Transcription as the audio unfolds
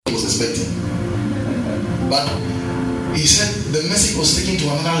perspective. But he said the message was taken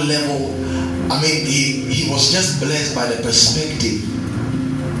to another level. I mean, he was just blessed by the perspective.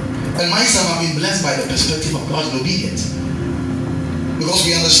 And myself, I've been blessed by the perspective of God's obedience. Because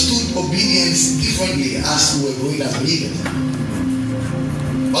we understood obedience differently as we were growing as believers.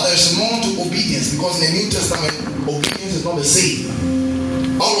 But there's more to obedience, because in the New Testament, obedience is not the same.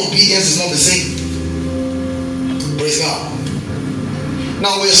 All obedience is not the same. Praise God.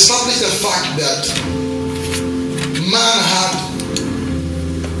 Now we established the fact that man had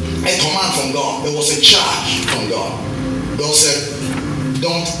a command from God. There was a charge from God. God said,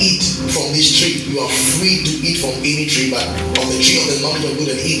 don't eat from this tree. You are free to eat from any tree, but of the tree of the knowledge of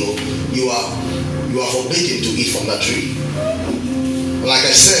good and evil, you are forbidden to eat from that tree. Like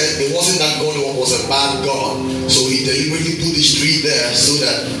I said, it wasn't that God was a bad God, so he deliberately put this tree there so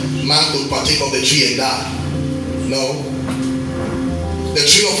that man could partake of the tree and die. No. The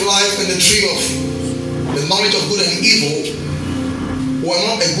tree of life and the tree of the knowledge of good and evil were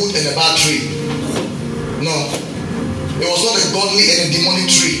not a good and a bad tree. No. It was not a godly and a demonic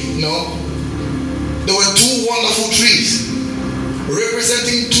tree. No. There were two wonderful trees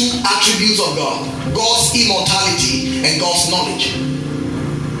representing two attributes of God: God's immortality and God's knowledge.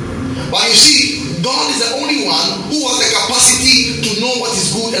 But you see, God is the only one who has the capacity to know what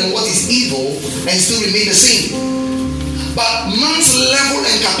is good and what is evil and still remain the same. But man's level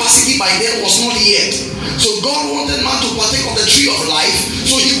and capacity by then was not yet. So God wanted man to partake of the tree of life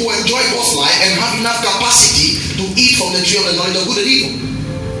so he could enjoy God's life and have enough capacity to eat from the tree of the knowledge of good and evil.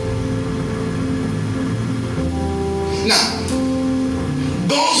 Now,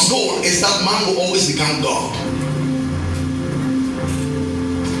 God's goal is that man will always become God.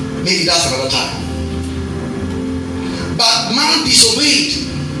 Maybe that's another time. But man disobeyed.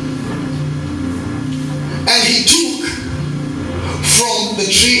 And he took from the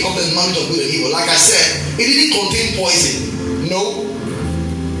tree of the knowledge of good and evil. Like I said, it didn't contain poison. No.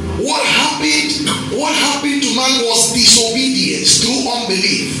 What happened to man was disobedience through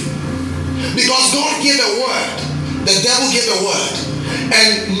unbelief. Because God gave a word. The devil gave a word.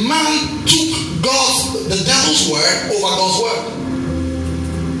 And man took the devil's word over God's word.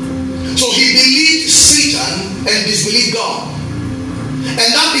 So he believed Satan and disbelieved God. And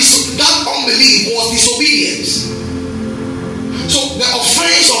that unbelief was disobedience. So the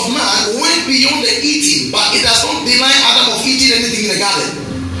offense of man went beyond the eating, but it does not deny Adam of eating anything in the garden.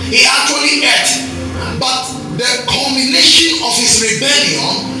 He actually ate. But the culmination of his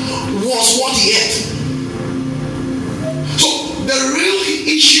rebellion was what he ate. So the real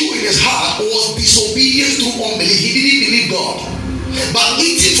issue in his heart was disobedience through unbelief. He didn't believe God. But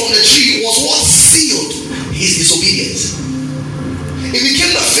eating from the tree was what sealed his disobedience. It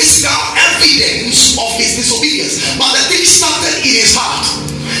became the physical evidence of his disobedience. But the thing started in his heart.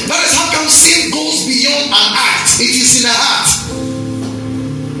 That is how come sin goes beyond an act. It is in the heart.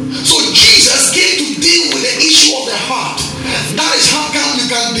 So Jesus came to deal with the issue of the heart. That is how come you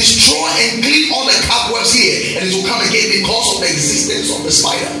can destroy and clean all the cobwebs here, and it will come again because of the existence of the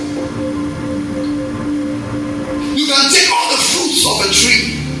spider. You can take all the fruits of a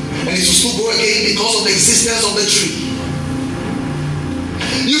tree and it will still grow again because of the existence of the tree.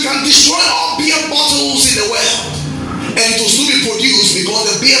 You can destroy all beer bottles in the world and it will still be produced because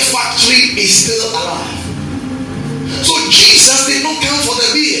the beer factory is still alive. So Jesus did not come for the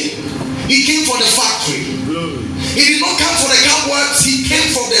beer. He came for the factory. He did not come for the cobwebs. He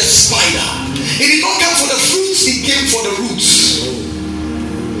came for the spider. He did not come for the fruits. He came for the roots.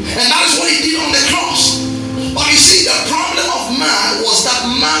 And that is what he did on the cross. But you see, the problem of man was that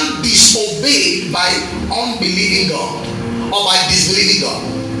man disobeyed by unbelieving God or by disbelieving God.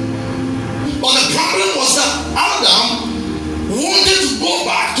 But the problem was that Adam wanted to go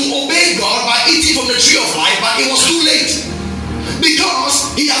back to obey God by eating from the tree of life, but it was too late.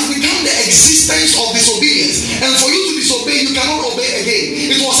 Because he has become the existence of disobedience. And for you to disobey, you cannot obey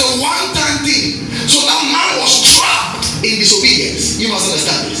again. It was a one-time thing. So that man was trapped in disobedience. You must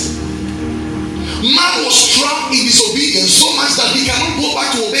understand this. Man was trapped in disobedience so much that he cannot go back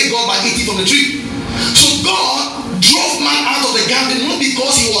to obey God by eating from the tree. So God drove man out of the garden not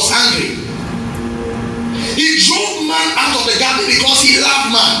because he was angry. He drove man out of the garden because he loved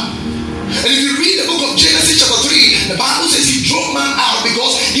man. And if you read the book of Genesis chapter 3, the Bible says he drove man out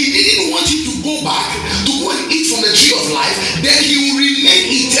because he didn't want him to go back to go and eat from the tree of life. Then he will remain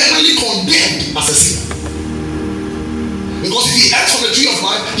eternally condemned as a sinner. Because if he ate from the tree of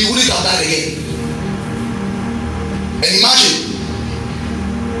life, he wouldn't have died again. And imagine,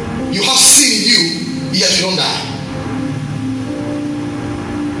 you have sin in you, yet you don't die.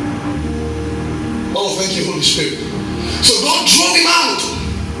 Oh, thank you, Holy Spirit. So God drove him out.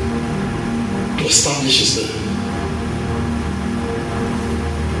 establishes there.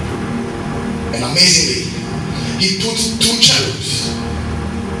 And amazingly, he put 2 cherubs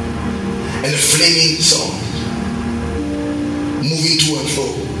and a flaming sword moving to and fro.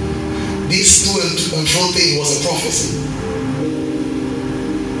 This to and fro thing was a prophecy.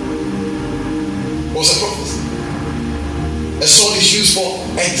 Was a prophecy. A sword is used for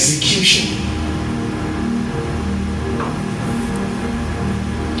execution.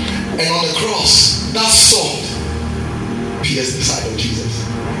 And on the cross, that sword pierced the side of Jesus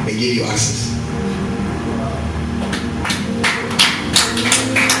and gave you access.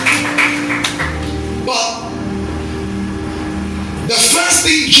 But the first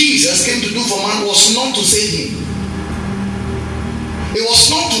thing Jesus came to do for man was not to save him. It was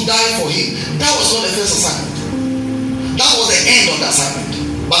not to die for him. That was not the first assignment. That was the end of the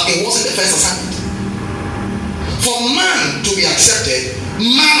assignment. But it wasn't the first assignment. For man to be accepted,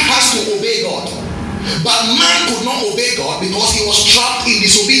 man has to obey God. But man could not obey God because he was trapped in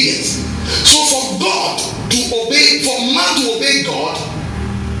disobedience. So for man to obey God,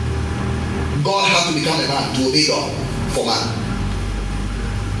 God had to become a man to obey God for man.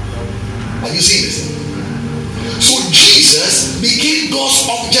 Have you seen this? So Jesus became God's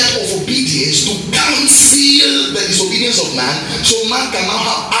object of obedience to cancel the disobedience of man, so man can now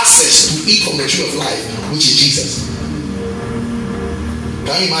have access to eat from the tree of life, which is Jesus.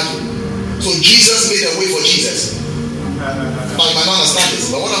 Can you imagine? So Jesus made a way for Jesus. Now you might not understand this,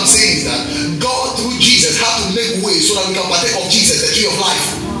 but what I'm saying is that God through Jesus had to make way so that we can partake of Jesus, the tree of life.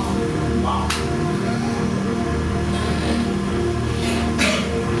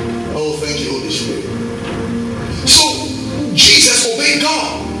 Oh, thank you, Holy Spirit. So Jesus obeyed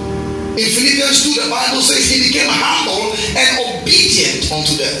God. In Philippians 2, the Bible says he became humble and obedient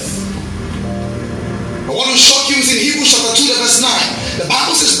unto death. But what will shock you is in Hebrews chapter 2, verse 9. The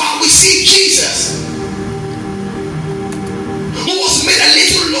Bible says, but we see Jesus, who was made a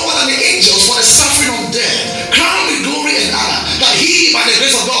little lower than the angels for the suffering of death, crowned with glory and honor, that he, by the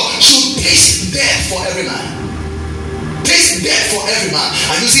grace of God, should taste death for every man. Taste death for every man.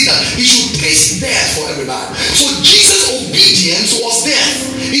 And you see that he should taste death for every man. So Jesus' obedience was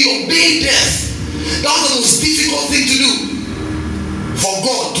death. He obeyed death. That was the most difficult thing to do, for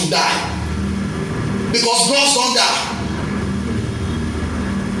God to die, because gods don't die.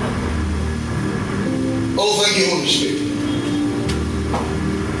 Oh, thank you, Holy Spirit.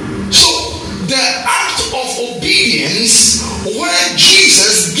 So the act of obedience, where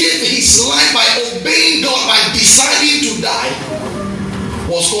Jesus gave his life by obeying God, by deciding to die,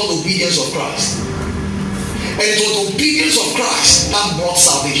 was called obedience of Christ. And it was obedience of Christ that brought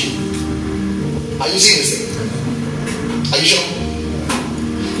salvation. Are you seeing this thing? Are you sure?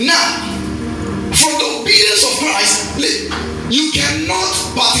 Now, from the obedience of Christ, you cannot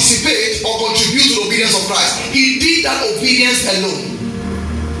participate or contribute to the obedience of Christ. He did that obedience alone.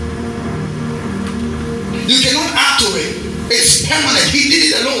 You cannot add to it. It's permanent. He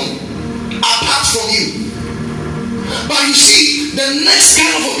did it alone, apart from you. But you see, the next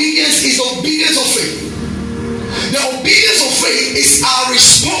kind of obedience is the obedience of faith. The obedience of faith is our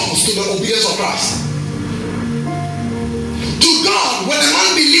response to the obedience of Christ. To God, when a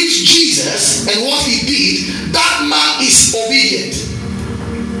man believes Jesus and what he did, that man is obedient.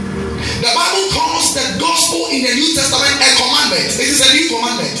 The Bible calls the gospel in the New Testament a commandment. It is a new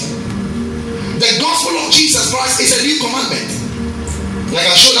commandment. The gospel of Jesus Christ is a new commandment. Like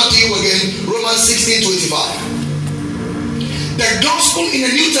I showed that to you again, Romans 16:25. The gospel in the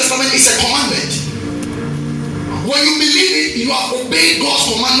New Testament is a commandment. When you believe it, you have obeyed God's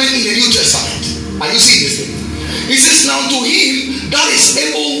commandment in the New Testament. Are you seeing this thing? It says, now to him that is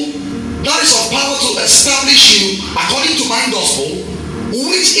able, that is of power to establish you according to my gospel,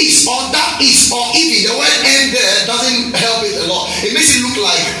 which is, or that is, or even. The word "and" there doesn't help it a lot. It makes it look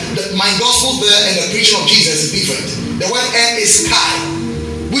like that my gospel there and the preaching of Jesus is different. The word "and" is "kai,"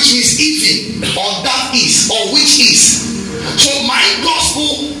 which means even, or that is, or which is. So my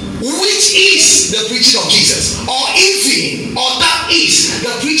gospel, which is the preaching of Jesus, or even, or that is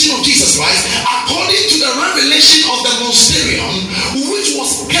the preaching of Jesus Christ, according to the revelation of the mysterium, which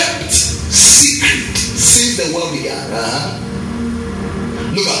was kept secret since the world began.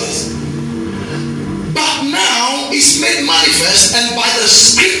 Look at this. But now it's made manifest, and by the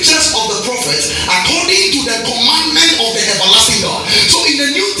scriptures of the prophets, according to the commandment of the everlasting God. So in the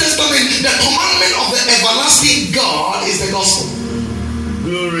New Testament, the commandment of the everlasting God is the gospel.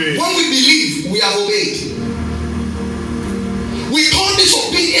 Glory. When we believe, we have obeyed. We call this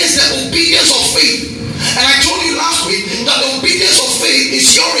obedience the obedience of faith. And I told you last week that the obedience of faith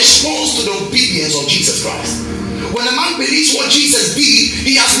is your response to the obedience of Jesus Christ. When a man believes what Jesus did,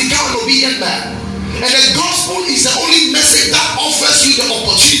 he has become an obedient man. And the gospel is the only message that offers you the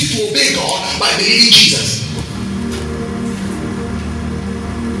opportunity to obey God by believing Jesus.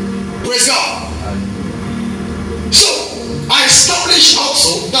 Praise God. So, I established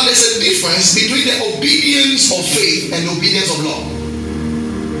also that there's a difference between the obedience of faith and the obedience of law.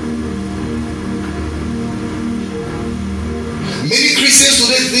 Many Christians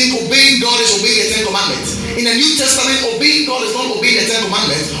today think obeying God is obeying the Ten Commandments. In the New Testament, obeying God is not obeying the Ten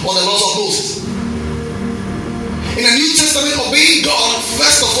Commandments or the laws of Moses. In the New Testament, obeying God,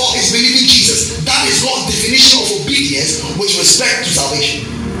 first of all, is believing Jesus. That is God's definition of obedience with respect to salvation.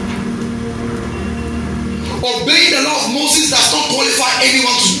 Obeying the law of Moses does not qualify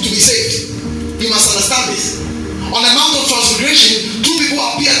anyone to be saved. You must understand this. On the Mount of Transfiguration, two people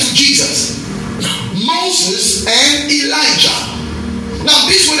appeared to Jesus, Moses and Elijah. Now,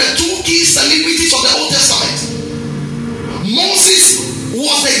 these were the two key celebrities of the Old Testament. Moses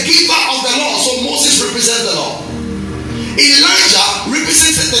was the giver of the law, so Moses represents the law. Elijah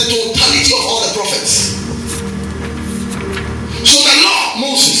represented the totality of all the prophets. So the law,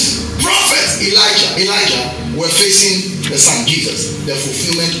 Moses, prophets, Elijah were facing the Son, Jesus, the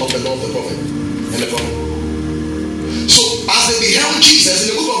fulfillment of the law of the prophet and the prophet. So as they beheld Jesus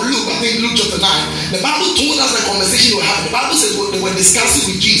in the book of Luke, I think Luke chapter 9, the Bible told us the conversation they were having. The Bible says what they were discussing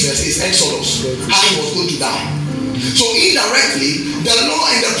with Jesus is Exodus, how he was going to die. So indirectly, the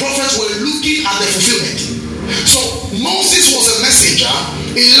law and the prophets were looking at the fulfillment. So Moses was a messenger,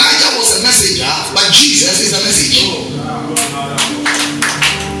 Elijah was a messenger, but Jesus is the message.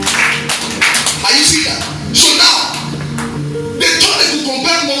 Are you seeing that? So now, they thought they could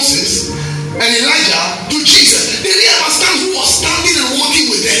compare Moses and Elijah to Jesus. They didn't understand who was standing and walking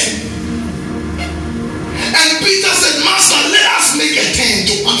with them. And Peter said, Master, let us make a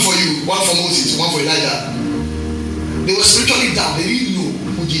tent, one for you, one for Moses, one for Elijah. They were spiritually dumb. They didn't know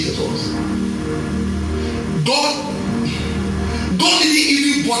who Jesus was. God didn't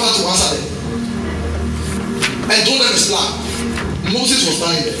even bother to answer them and told them his plan. Moses was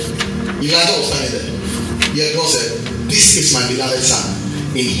standing there, Elijah was standing there. Yet God said, this is my beloved son,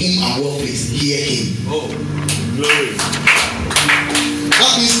 in whom I'm well pleased. Hear him. Oh, glory.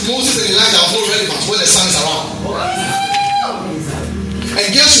 That means Moses and Elijah have no relevance when the sun is around. And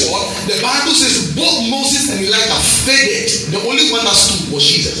guess what? The Bible says both Moses and Elijah faded. The only one that stood was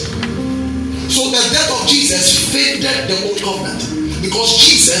Jesus. So the death of Jesus faded the old covenant because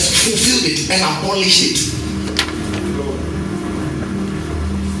Jesus fulfilled it and abolished it.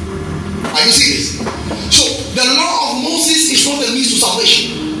 Are you seeing this? So the law of Moses is not a means to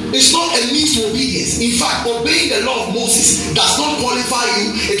salvation. It's not a means to obedience. In fact, obeying the law of Moses does not qualify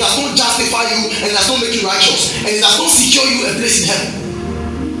you, it does not justify you, and does not make you righteous, and it does not secure you a place in heaven.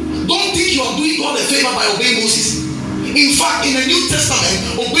 Don't think you are doing God a favor by obeying Moses. In fact, in the New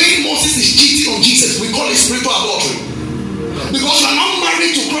Testament, obeying Moses is cheating on Jesus. We call it spiritual adultery. Because you are not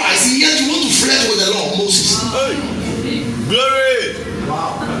married to Christ, and yet you want to flirt with the law of Moses. Hey. Glory!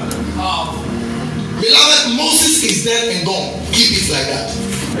 Wow. Beloved, Moses is dead and gone. Keep it like that.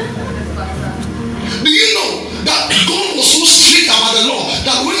 Do you know that God was so strict about the law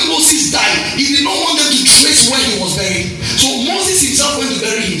that when Moses died, he did not want them to trace where he was buried. So Moses himself went to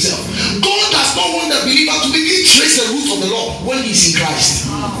bury himself. God does not want the believer to even trace the roots of the law when he is in Christ.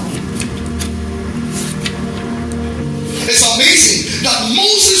 It's amazing that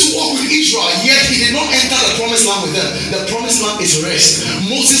Moses walked with Israel, yet he did not enter the promised land with them. The promised land is rest.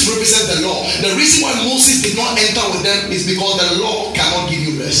 Moses represents the law. The reason why Moses did not enter with them is because the law cannot give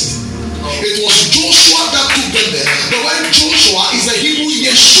you rest. It was Joshua that took them there. The word Joshua is the Hebrew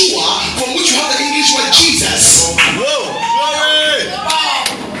Yeshua, from which you have the English word Jesus.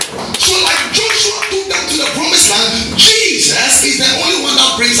 So like Joshua took them to the promised land, Jesus is the only one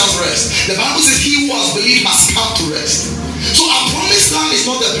that brings us rest. The Bible says he who has believed must come to rest. So our promised land is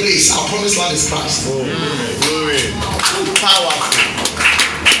not the place. Our promised land is Christ. Glory. Powerful.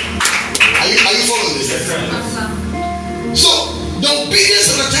 Are you following this? So the obedience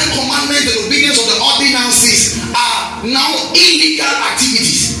of the Ten Commandments and the obedience of the ordinances are now illegal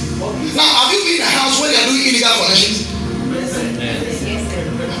activities. Now, have you been in a house where they are doing illegal connections?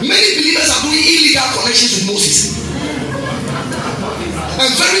 Many believers are doing illegal connections with Moses. And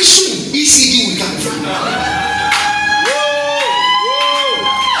very soon, ECD will come from.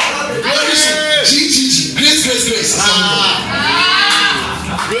 Very soon, GGG, grace.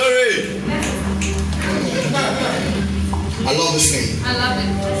 Glory. I love this name. I love it.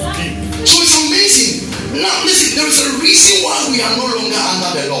 So it's amazing. Now listen, there is a reason why we are no longer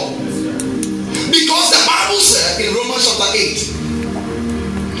under the law. Because the Bible said in Romans chapter 8,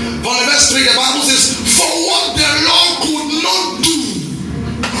 from verse 3, the Bible says, for what the law could not do,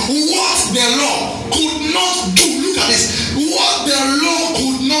 what what the law could not do. Look at this. What the law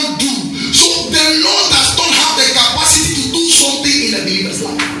could not do. So the law does not have the capacity to do something in a believer's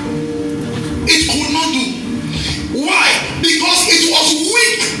life. It could not do. Why? Because it was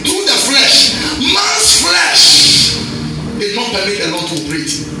weak through the flesh. Man's flesh did not permit the law to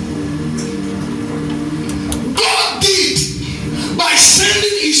operate. God did by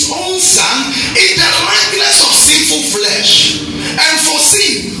sending his own son in the likeness of sinful flesh, and for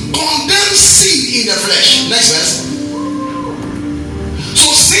sin condemned sin in the flesh. Next verse.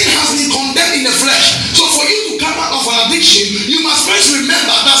 So sin has been condemned in the flesh. So for you to come out of an addiction, you must first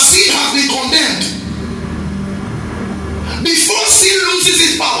remember that sin has been condemned. Before sin loses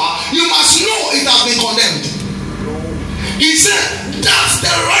its power, you must know it has been condemned. He said that the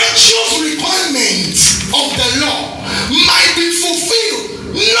righteous requirement of the law might be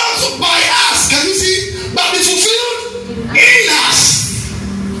fulfilled, not by us, can you see, but be fulfilled in us.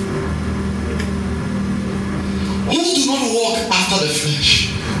 Who do not walk after the flesh,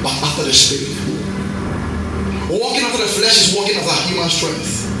 but after the spirit. Walking after the flesh is walking after human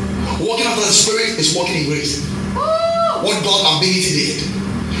strength. Walking after the spirit is walking in grace. What God ability did.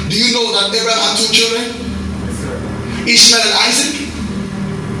 Do you know that Abraham had 2 children? Ishmael and Isaac.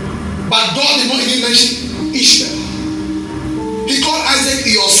 But God did not even mention Ishmael. He called Isaac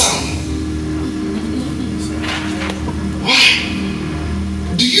your son. Why?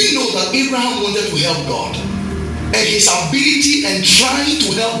 Do you know that Abraham wanted to help God? And his ability and trying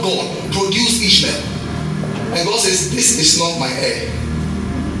to help God produced Ishmael. And God says, this is not my heir.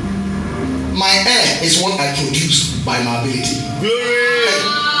 My heir is what I produced by my ability.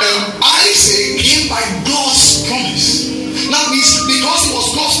 And Isaac came by God's promise. Now, because it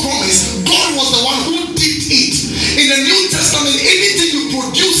was God's promise, God was the one who did it. In the New Testament, anything you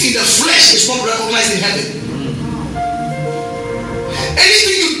produce in the flesh is not recognized in heaven.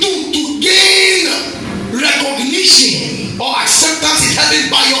 Anything you do to gain recognition or acceptance in heaven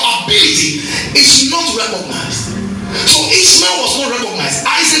by your ability is not recognized. So Ishmael was not recognized.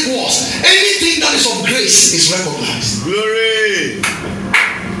 Isaac was. Anything that is of grace is recognized. Glory.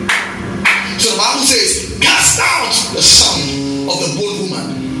 So the Bible says, cast out the son of the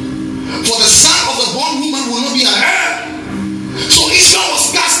bondwoman. For the son of the bondwoman will not be an heir. So Ishmael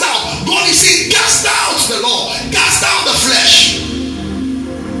was cast out. God is saying, cast out the law. Cast out the flesh.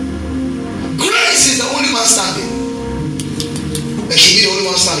 Grace is the only one standing. And should be the only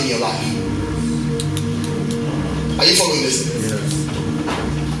one standing in your life. Are you following this? Yes.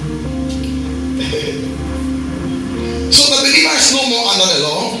 So the believer is no more under the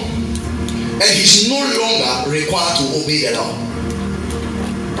law, and he's no longer required to obey the law.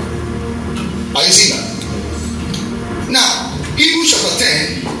 Are you seeing that? Now, Hebrews chapter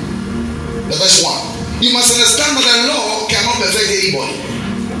 10, the verse 1. You must understand that the law cannot perfect anybody.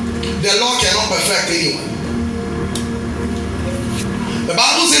 The law cannot perfect anyone. The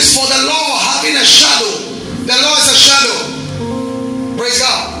Bible says, for the law having a shadow. The law is a shadow. Praise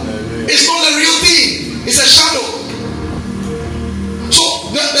God. It's not a real thing. It's a shadow.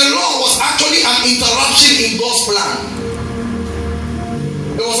 So the law was actually an interruption in God's plan.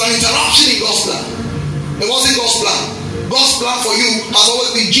 It was an interruption in God's plan. It wasn't God's plan. God's plan for you has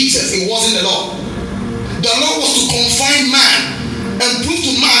always been Jesus. It wasn't the law. The law was to confine man and prove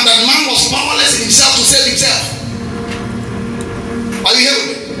to man that man was powerless in himself to save himself. Are you here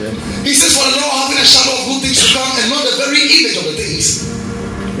with me? He says, for the law having a shadow of good things to come and not the very image of the things.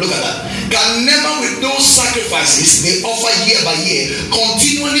 Look at that. Can never with those sacrifices they offer year by year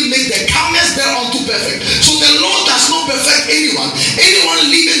continually make the calmness thereunto perfect. So the law does not perfect anyone.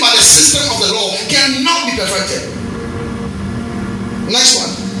 Anyone living by the system of the law cannot be perfected. Next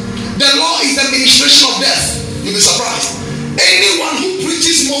one. The law is the ministration of death. You'll be surprised. Anyone who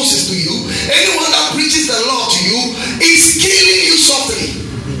preaches Moses to you, anyone that preaches the law to you, is killing you softly.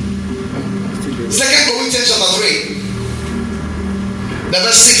 2 Corinthians chapter 3, the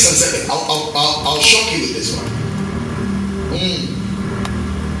verse 6 and 7. I'll shock you with this one.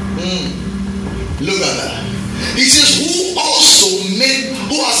 Look at that. He says, who has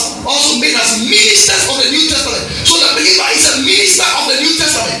also made us ministers of the New Testament. So the believer is a minister of the New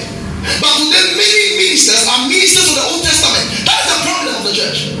Testament. But today many ministers are ministers of the Old Testament. That's the problem of the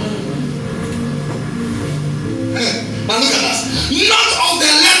church. Now look at that. Not of the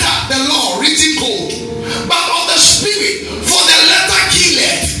letter, the law, written code, but of the spirit, for the letter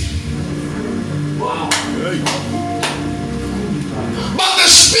killeth. Wow. But the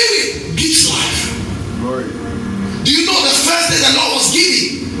spirit gives life. Glory. Do you know the first day the law was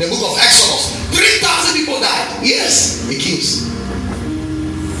given? In the book of Exodus, 3,000 people died. Yes, it kills.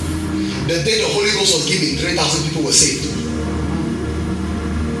 The day the Holy Ghost was given, 3,000 people were saved.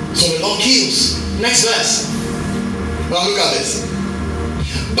 So the law law kills. Next verse. Now look at this.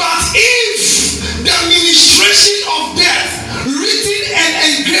 But if the ministration of death written and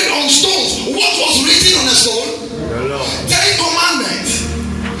engraved on stones, what was written on a stone? Ten Commandments.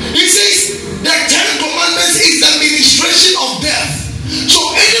 It says the Ten Commandments is the ministration of death. So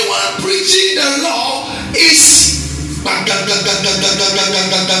anyone preaching the law is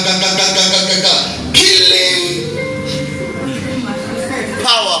killing.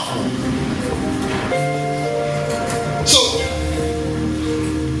 Powerful. So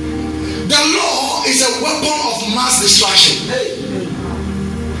the law is a weapon of mass destruction.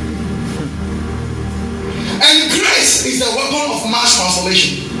 And grace is the weapon of mass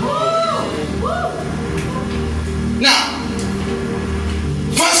transformation. Now,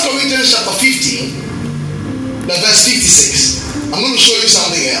 1 Corinthians chapter 15, the verse 56. I'm going to show you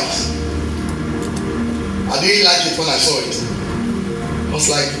something else. I didn't like it when I saw it. I was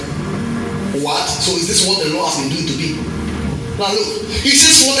like, what? So is this what the law has been doing to people? Now look, it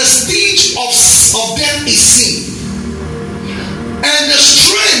says, for the stage of death is sin, and the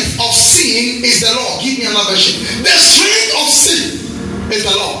strength of sin is the law. Give me another version. The strength of sin is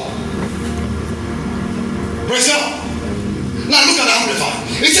the law. Praise God. Now look at the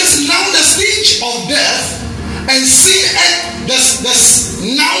Amplified. It says, now the stage of death and sin, and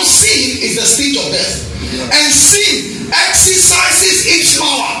now sin is the stage of death, and sin exercises its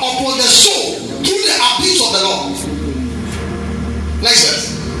power upon the soul through the abuse of the law. Next verse.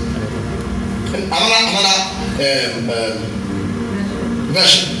 Another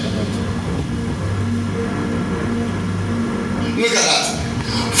version. Look at that.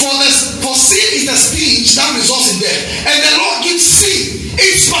 For sin is the stage that results in death, and the law gives sin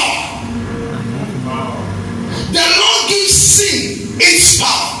its power. The law gives sin its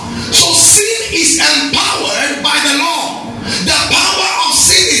power. So sin is empowered by the law. The power of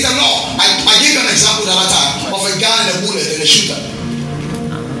sin is the law. I gave an example the other time of a gun and a bullet and a shooter.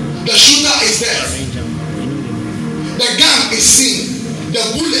 The shooter is death. The gun is sin. The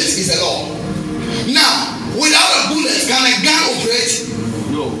bullet is the law. Now, without a bullet, can a gun operate?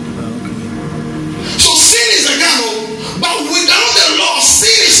 No. So sin is a gun, but without the law,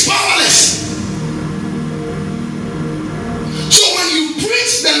 sin is powerless. So when you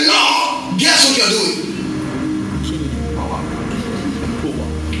preach the law, guess what you're doing?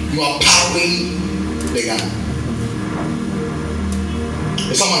 You are powering the gun.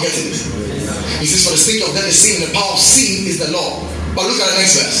 Is someone getting this? He says, for the state of death is sin, and the power of sin is the law. But look at the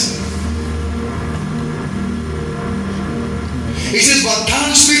next verse. He says, but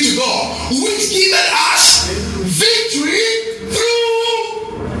thanks be to God, which giveth us victory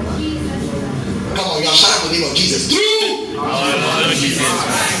through. Come on, you are shouting the name of Jesus. Through.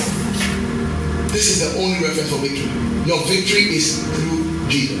 This is the only reference for victory. Your victory is through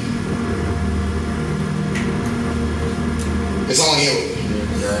Jesus. Is someone here with me?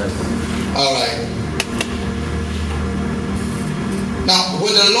 Yes. All right. Now,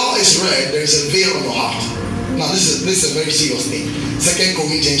 when the law is read, there is a veil on your heart. Now, this is a very serious thing. 2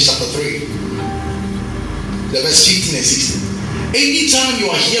 Corinthians chapter 3, the verse 15 and 16. Anytime you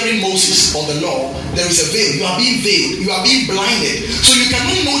are hearing Moses on the law, there is a veil. You are being veiled. You are being blinded. So you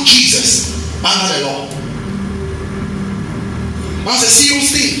cannot know Jesus under the law. That's a serious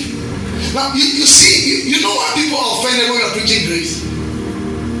thing. Now, you see, you know why people are offended when you are preaching grace?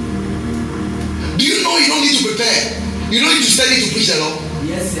 Do you know you don't need to prepare? You don't need to study to preach the law?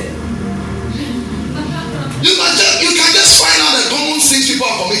 Yes, sir. You can just find out the common sins people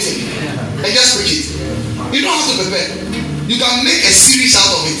are committing and just preach it. You don't have to prepare. You can make a series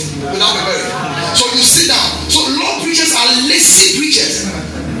out of it without preparing. So you sit down. So law preachers are lazy preachers.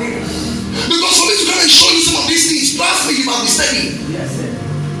 Because for me to come and show you some of these things, trust me, you must be studying. Yes, sir.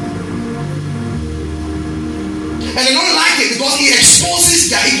 And they don't like it because it exposes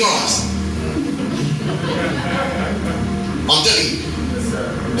their ignorance. I'm telling you.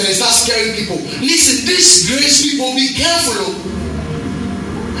 And they start scaring people. Listen, these grace people, be careful.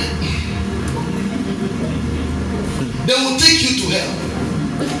 They will take you to hell.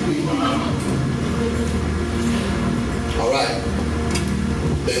 Alright.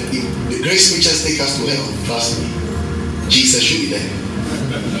 If the grace preachers take us to hell, trust me, Jesus should be there.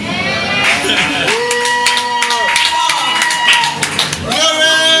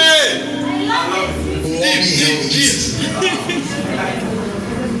 Who won't be hell with Jesus?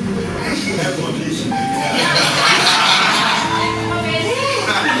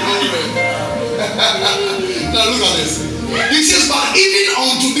 Now look at this. He says, but even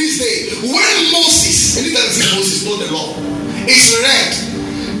unto this day, when Moses, anytime you see Moses, know the law, is read,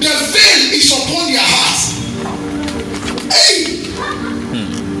 the veil is upon their hearts. Hey!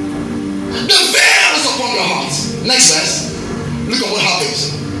 Next verse. Look at what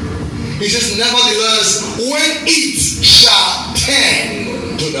happens. He says, nevertheless, when it shall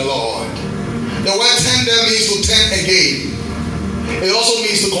turn to the Lord. The word turn there means to turn again. It also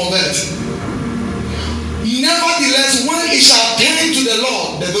means to convert. Nevertheless, when it shall turn to the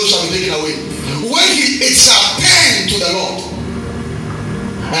Lord, the veil shall be taken away. When it shall turn to the Lord.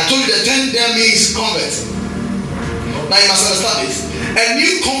 And I told you the turn there means convert. Now you must understand this. A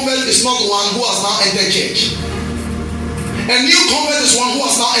new convert is not one who has now entered church. A new convert is one who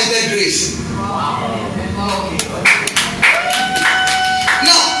has now entered grace.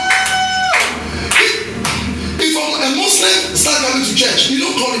 Now, if a Muslim starts coming to church, you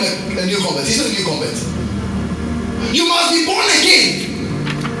don't call him a new convert. He's not a new convert. You must be born again.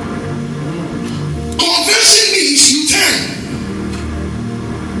 Conversion means you turn.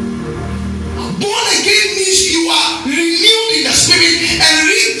 Born again means you are renewed in the spirit and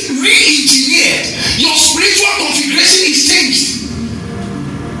re-engineered. Your spiritual configuration is changed.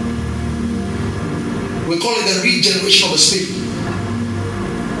 We call it the regeneration of the spirit.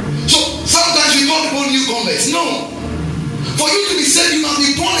 So sometimes we call people new converts. No. For you to be saved, you must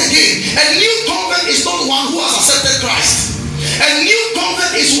be born again. A new convert is not one who has accepted Christ. A new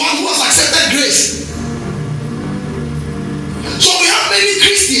convert is one who has accepted grace. So we have many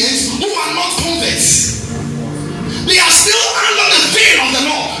Christians who are not converts. They are still under the veil of the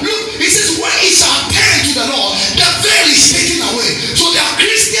law. Look, it says when it shall turn to the Lord, the veil is taken away. So there are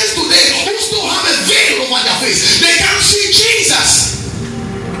Christians today who still have a veil over their face. They can't see Jesus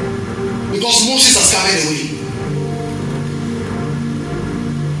because Moses has carried away.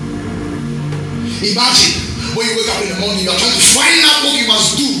 Imagine when you wake up in the morning, you are trying to find out what you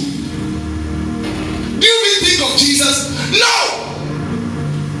must do. Do you really think of Jesus? No!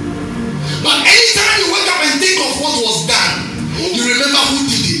 But anytime you wake up and think of what was done, you remember who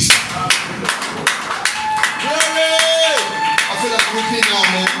did it. I feel like weeping now,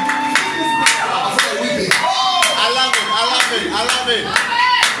 man. I feel like weeping. I love it.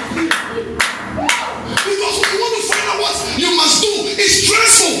 Because when you want to find out what you must do, it's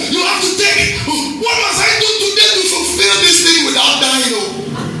stressful. You have to take, what must I do today to fulfill this thing without dying?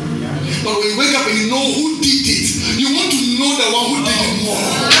 But when you wake up and you know who did it, you want to know the one who did it more.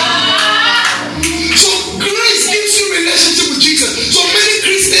 So grace gives you relationship with Jesus. So many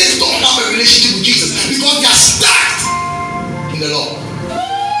Christians don't have a relationship with Jesus because they are stuck in the law.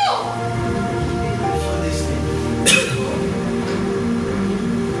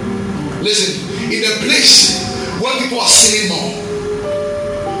 Listen, in a place where people are sinning more,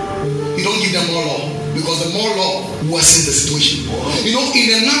 you don't give them more law because the more law worsens the situation. You know,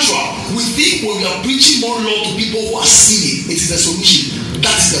 in the natural, we think when we are preaching more law to people who are sinning, it is the solution.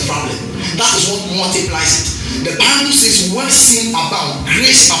 That is the problem. That is what multiplies it. The Bible says when sin abound,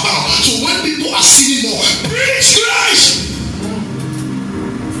 grace abound. So when people are sinning more, preach grace.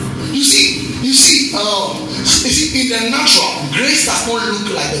 You see, in the natural, grace does not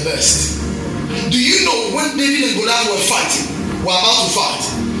look like the best. Do you know when David and Goliath were about to fight,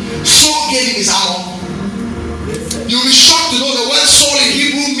 Saul gave him his armor. You'll be shocked to know the word Saul in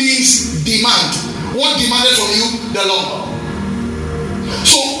Hebrew means demand. What demanded from you? The law.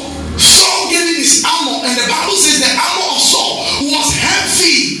 So Saul gave him his armor, and the Bible says the armor of Saul was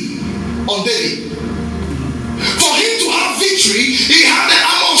heavy on David. For him to have victory, he had the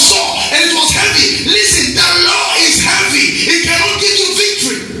armor of Saul, and it was heavy. Listen, the law is heavy. It cannot give you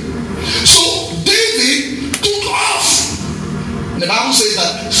victory. So David took off. And the Bible says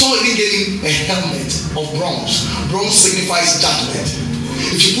that Saul even gave him a helmet of bronze. Bronze signifies judgment.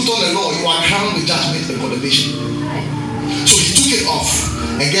 If you put on the law, you are crowned with judgment and condemnation. So he took it off.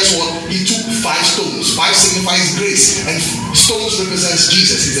 And guess what? He took 5 stones. 5 signifies grace, and stones represents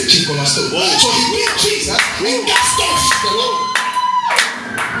Jesus. He's the chief cornerstone. So he picked Jesus and cast off the law.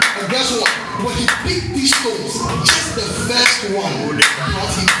 And guess what? When he picked these stones, just the first one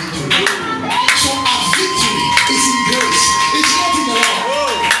brought him victory. So our victory is in grace. It's not in the law.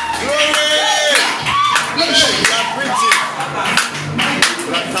 Let me show you. Now,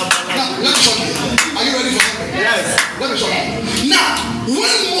 let me show you. Are you ready for that? Yes. Let me show you. Now,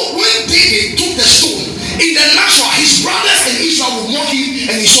 when David took the stone, in the natural, his brothers in Israel would mock him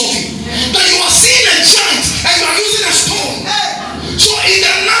and insult him. That you are seeing a giant and you are using a stone. So in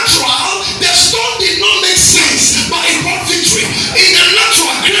the natural, the stone did not make sense, but it brought victory. In the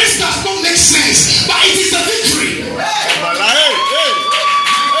natural, grace does not make sense, but it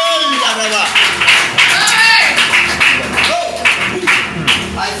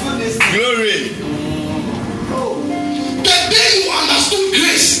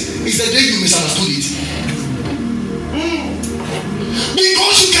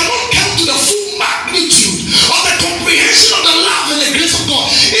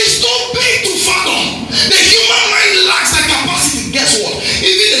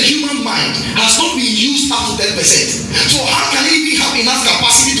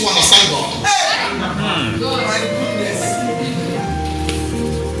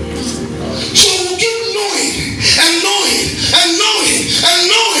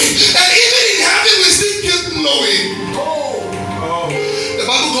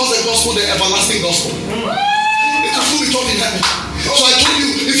Bible calls the gospel the everlasting gospel. It will still be taught in heaven. So I told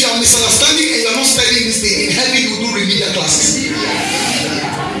you, if you are misunderstanding and you are not studying this thing, in heaven you do remedial classes.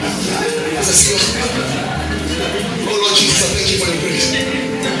 It's a serious matter. Oh Lord Jesus, I thank you for your grace.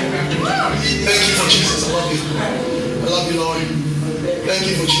 Thank you for Jesus. I love you. I love you, Lord.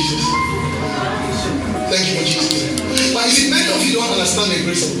 Thank you for Jesus. Thank you for Jesus. But you see, many of you don't understand the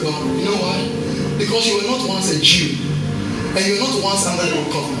grace of God. You know why? Because you were not once a Jew. And you were not once under the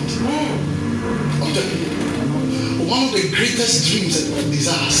old covenant. I'm telling you. One of the greatest dreams and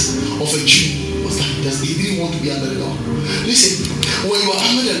desires of a Jew was that he didn't want to be under the law. Listen, when you were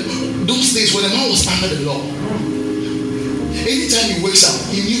under those days, when a man was under the law, anytime he wakes up,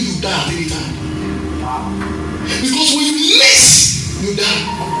 he knew you die at any time. Because when you miss, you die.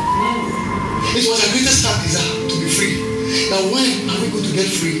 It was the greatest desire to be free. Now when are we going to get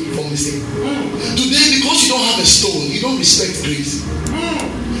free from this thing? Today, because you don't have a stone, you don't respect grace.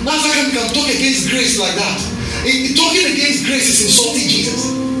 That's how you can talk against grace like that. Talking against grace is insulting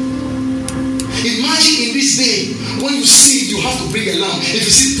Jesus. Imagine in this day, when you see you have to bring a lamb. If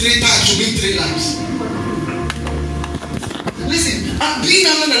you see 3 times, you bring 3 lambs. Listen, being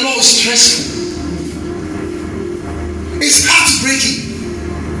under the law is stressful. It's heartbreaking.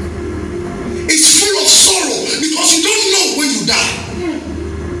 It's full of sorrow because you don't know when you die.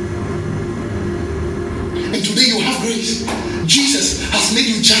 And today you have grace. Jesus has made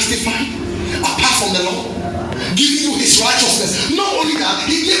you justified apart from the law, giving you his righteousness. Not only that,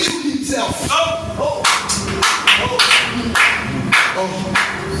 he gave you himself. Oh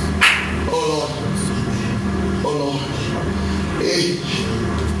Lord. Oh Lord. Hey.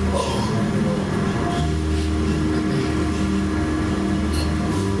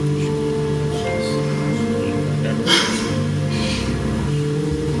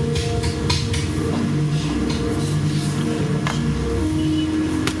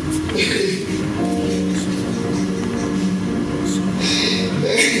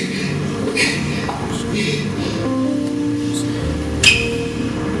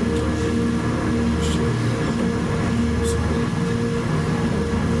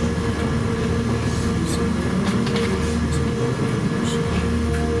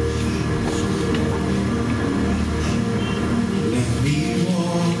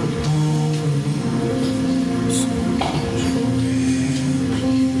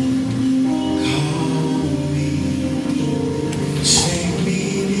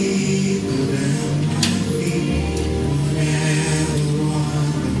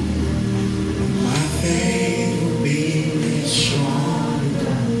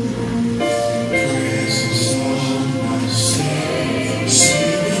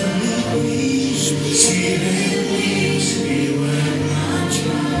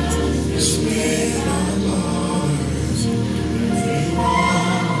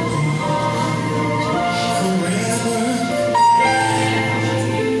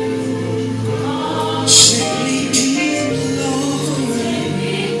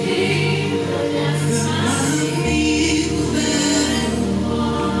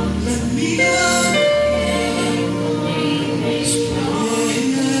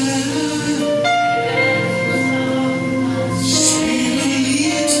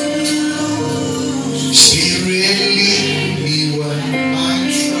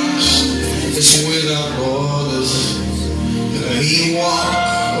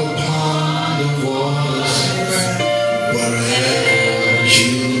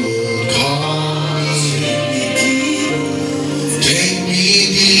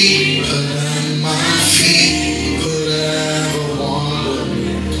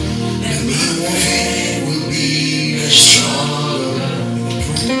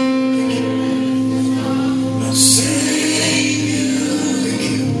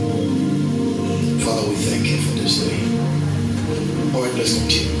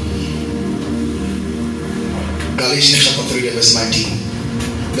 Galatians chapter 3 verse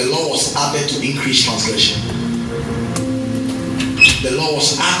 19. The law was added to increase transgression. The law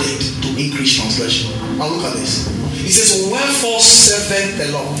was added to increase transgression. Now look at this. It says, wherefore serveth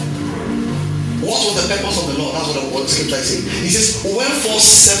the law? What was the purpose of the law? That's what the scripture is saying. It says, wherefore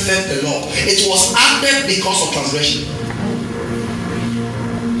serveth the law? It was added because of transgression.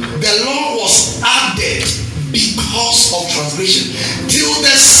 The law was added because of transgression till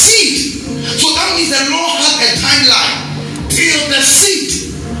the seed. So that means the law had a timeline till the seed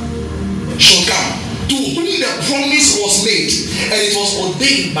should come, to whom the promise was made, and it was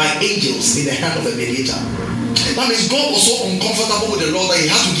ordained by angels in the hand of a mediator. That means God was so uncomfortable with the law that he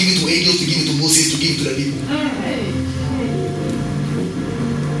had to give it to angels, to give it to Moses, to give it to the people.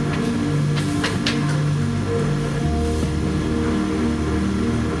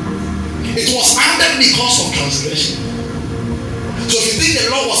 because of transgression. So if you think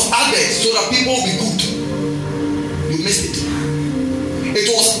the law was added so that people will be good, you missed it. It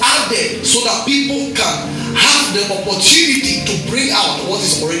was added so that people can have the opportunity to bring out what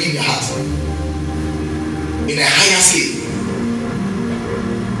is already in their heart in a higher scale.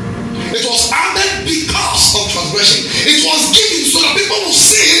 It was added because of transgression. It was given so that people will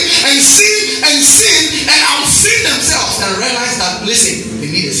sin and sin and sin and out-sin themselves and realize that, listen,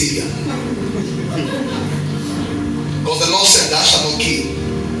 they need a savior. Because the Lord said, thou shalt not kill.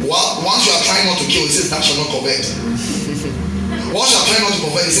 Well, once you are trying not to kill, it says, thou shalt not covet. Once you are trying not to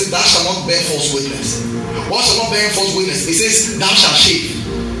covet, it says, thou shalt not bear false witness. Once you are not bearing false witness, it says, thou shalt shave.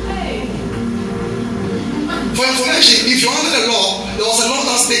 For information, if you're under the law, there was a law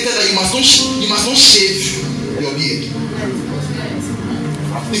that stated that you must not shave your beard.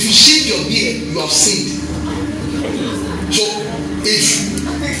 If you shave your beard, you have sinned. So,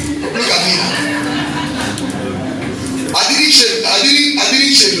 look at me now. I didn't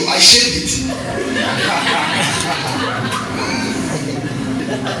shave you. I shaved it.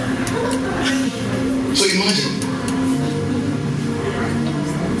 So imagine.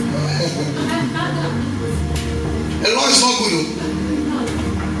 The law is not good.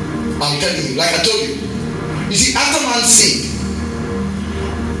 I'm telling you, like I told you. You see, after man sinned,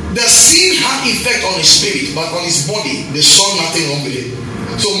 the sin had effect on his spirit, but on his body, they saw nothing wrong with it.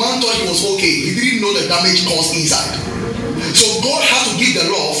 So man thought he was okay. He didn't know the damage caused inside. So God had to give the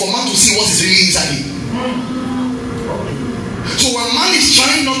law for man to see what is really inside him. So when man is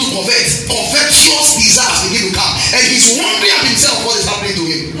trying not to covetous desires begin to come, and he's wondering at himself what is happening to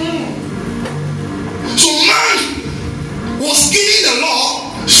him. So man was given the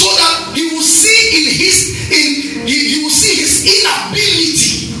law so that he will see he will see his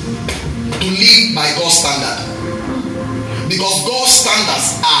inability to live by God's standard. Because God's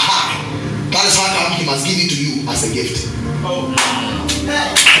standards are high. That is why he must give it to you as a gift.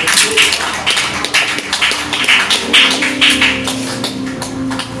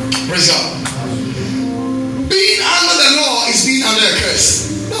 Praise God. Being under the law is being under a curse.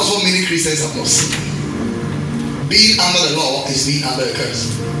 That's what many Christians have not seen. Being under the law is being under a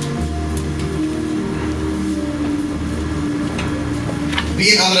curse.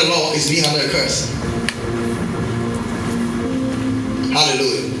 Being under the law is being under a curse.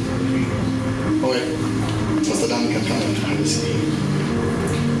 Hallelujah. Alright. Pastor Dan, we can come and have a seat.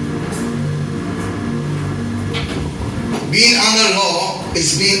 Being under law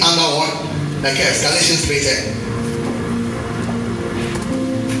is being under what? The curse. Galatians 3:10.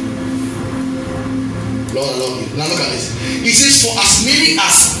 Lord, I love you. Now look at this. He says, for as many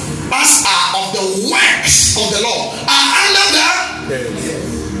as are of the works of the law are under the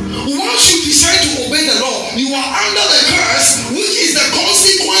once you decide to obey the law, you are under the curse, which is the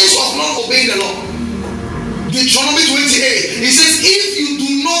consequence of not obeying the law. Deuteronomy 28, it says, if you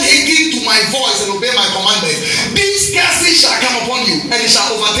do not hearken to my voice and obey my commandments, these curses shall come upon you and it shall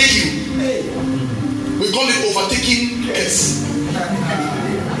overtake you. We call it overtaking curse.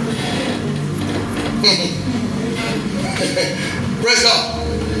 Praise God.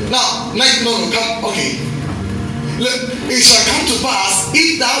 Now, come, okay. Look, it shall come to pass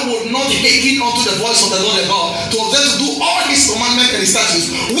if thou wilt not hearken unto the voice of the Lord your God, to observe to do all his commandments and his statutes,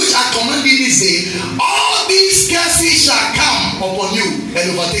 which I command thee this day, all these curses shall come upon you and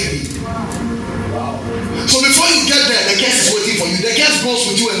overtake thee. So before you get there, the curse is waiting for you. The curse goes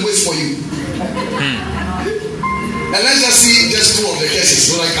with you and waits for you. And let's just see just two of the curses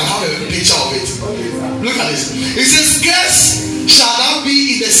so I can have a picture of it. Look at this. It says, curse shall thou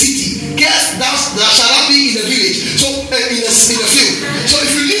be in the city, curse thou shall thou be in the village. So in the field. So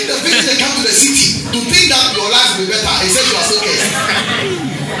if you leave the village and come to the city to think that your life will be better, it says you are still cursed.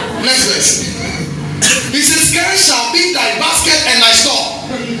 Next verse. It says, curse shall be thy basket and thy store.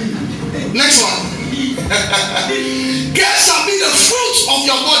 Next one. Curse shall be the fruit of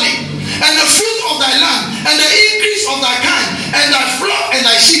your body, and the fruit of thy land, and the increase of thy kind, and thy flock and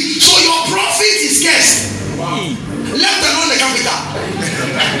thy sheep. So your profit is cursed. Wow. Let alone the capital.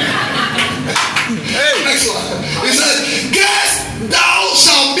 Next one. It says, cursed thou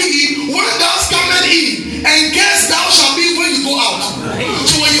shalt be when thou comest in, and cursed thou shalt be when you go out.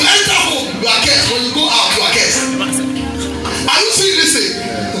 So when you enter home, you are cursed. When you go out, you are cursed. Are you seeing this thing?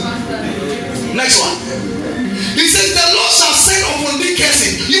 Next one. He says, the Lord shall send upon thee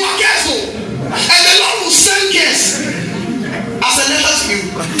cursing. You are cursed, though. And the Lord will send curse as a letter to you.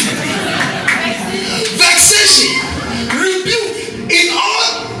 Vexation, rebuke in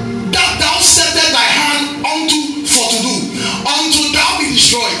all that thou settest thy hand unto for to do, until thou be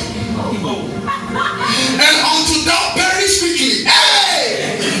destroyed, and until thou perish quickly.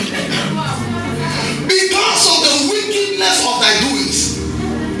 Hey!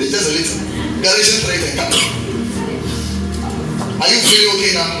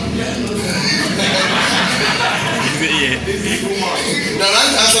 The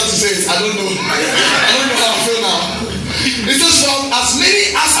right answer to say is, I don't know. I don't know how I feel now. It says, for as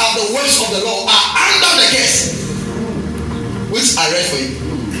many as are the works of the law are under the curse, which I read for you.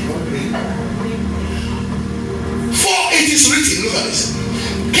 For it is written, look at this.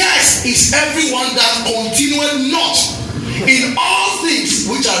 Cursed is everyone that continueth not in all things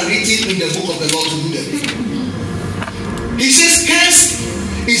which are written in the book of the law to do them. He says, cursed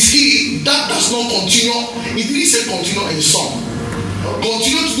is he that does not continue. He didn't say continue in song.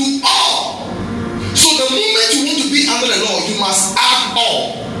 Continue to do all. So the moment you want to be under the law, you must add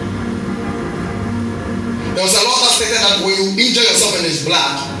all. There was a law that stated that when you injure yourself in his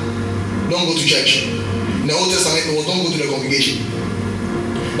blood, don't go to church. In the Old Testament, it was don't go to the congregation.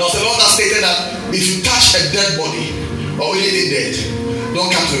 There was a law that stated that if you touch a dead body or anything dead, don't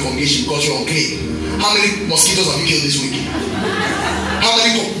come to the congregation because you're unclean. How many mosquitoes have you killed this week? How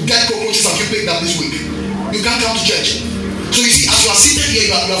many dead cockroaches have you picked up this week? You can't come to church. So you see, as you are seated here,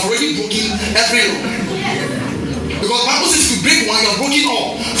 you have already broken every law. Because the Bible says if you break one, you have broken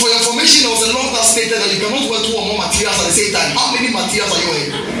all. For your information, there was a law that stated that you cannot wear two or more materials at the same time. How many materials are you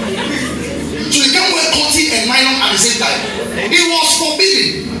wearing? So you can't wear cotton and nylon at the same time. It was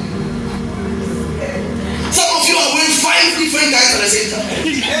forbidden. Some of you are wearing 5 different guys at the same time.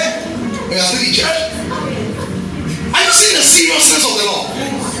 We are still in church. Are you seeing the seriousness of the law?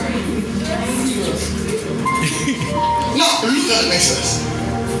 Now look at the next verse.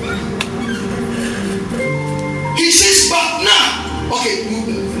 He says, but now, okay,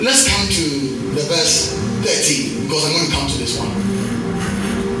 let's come to the verse 13 because I'm going to come to this one.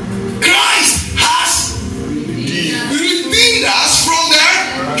 Christ has redeemed us from the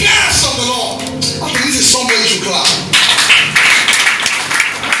curse of the law. I think this is somewhere you should clap.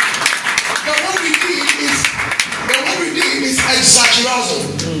 The word redeem is exaggerazzo,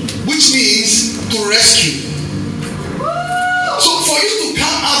 which means to rescue. So for you to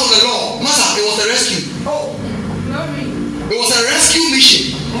come out of the law, Master, it was a rescue. It was a rescue mission.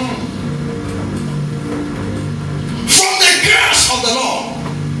 From the curse of the law.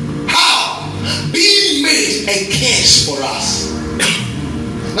 How? Being made a curse for us.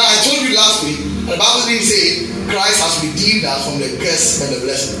 Now I told you last week, the Bible didn't say Christ has redeemed us from the curse and the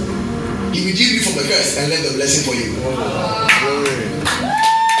blessing. He redeemed you from the curse and left the blessing for you.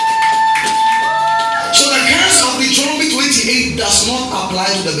 So the curse of Deuteronomy 28 does not apply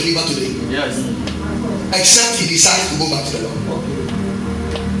to the believer today. Yes. Except he decides to go back to the Lord.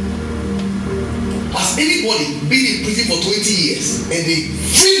 Has anybody been in prison for 20 years and they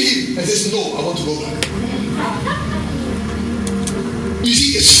free him and says, no, I want to go back? You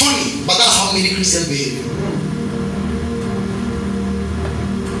see, it's funny, but that's how many Christians behave.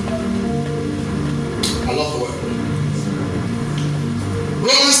 I love the word.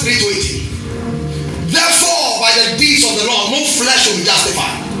 Romans 3:20. Therefore, by the deeds of the law, no flesh will be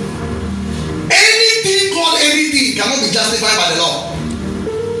justified. Anything called anything cannot be justified by the law.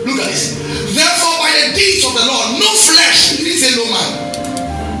 Look at this. Therefore, by the deeds of the law, no flesh. He didn't say no man.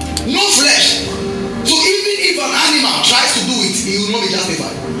 No flesh. So even if an animal tries to do it, he will not be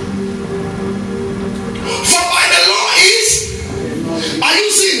justified. For by the law is, are you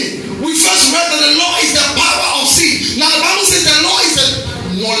seeing it? We first read that the law is the power of sin. Now the Bible says the law is the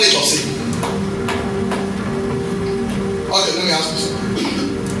knowledge of sin. Okay, let me ask you something.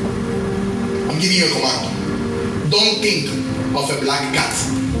 I'm giving you a command. Don't think of a black cat.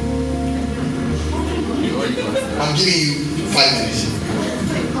 I'm giving you 5 minutes.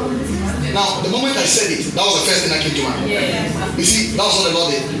 Now, the moment I said it, that was the first thing that came to mind. You see, that was what the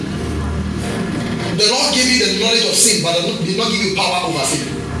Lord did. The Lord gave you the knowledge of sin, but did not give you power over sin.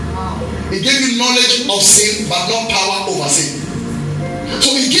 He gave you knowledge of sin, but not power over sin.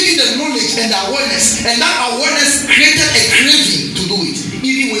 So he gave you the knowledge and the awareness, and that awareness created a craving to do it,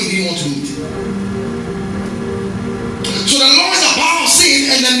 even when you didn't want to do it. So the law is the power of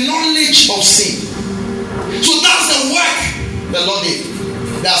sin and the knowledge of sin. So that's the work the Lord did.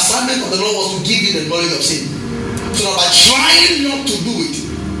 The assignment of the Lord was to give you the knowledge of sin. So that by trying not to do it,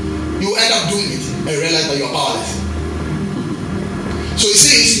 you end up doing it and realize that you are powerless. So he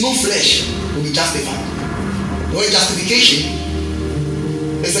says no flesh will be justified. The word justification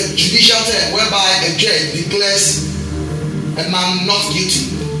is a judicial term whereby a judge declares a man not guilty.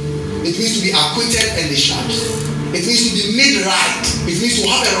 It means to be acquitted and discharged. It means to be made right. It means to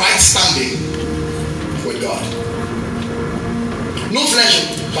have a right standing with God. No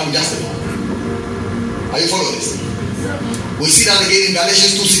flesh can be justified. Are you following this? We see that again in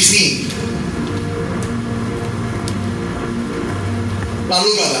Galatians 2:16. Now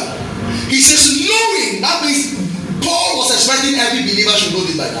look at that. He says knowing, that means Paul was expecting every believer should know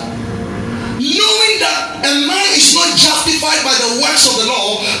this by now. Knowing that a man is not justified by the works of the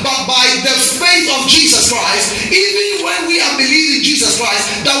law, but by the faith of Jesus Christ, even when we are believing Jesus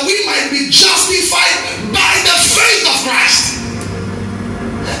Christ, that we might be justified by the faith of Christ,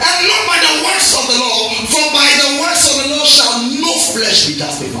 and not by the works of the law, for by the works of the law shall no flesh be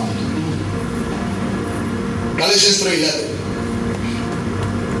justified. Galatians 3:11.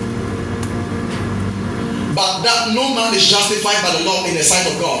 But that no man is justified by the law in the sight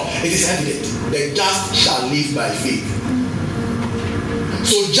of God, it is evident. The just shall live by faith.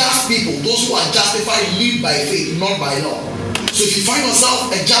 So just people, those who are justified, live by faith, not by law. So if you find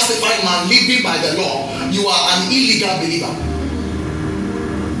yourself a justified man living by the law, you are an illegal believer.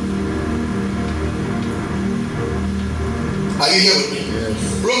 Are you here with me? Yes.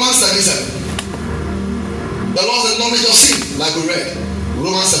 Romans 7:7. The law is the knowledge of sin, like we read.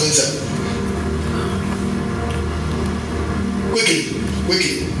 Romans 7:7. Quickly.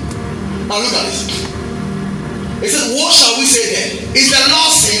 Now look at this. It says, what shall we say then? Is the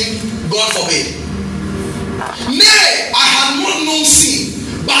law sin? God forbid. Nay, I have not known sin,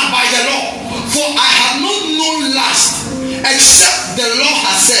 but by the law. For I have not known lust, except the law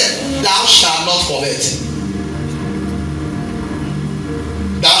has said, thou shalt not covet.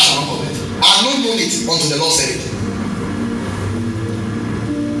 Thou shalt not covet. I have not known it until the law said it.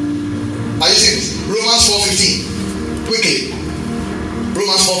 Are you seeing this? Romans 4:15. Quickly.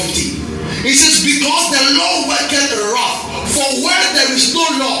 Romans 4:15. It says, because the law worketh wrath, for where there is no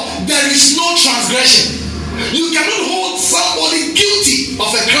law, there is no transgression. You cannot hold somebody guilty of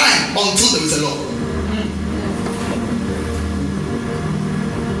a crime until there is a law.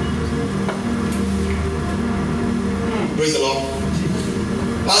 Praise the Lord.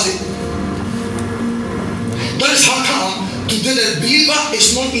 That's it. That is how come today the believer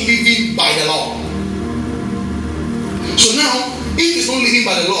is not living by the law. So now, if he's not living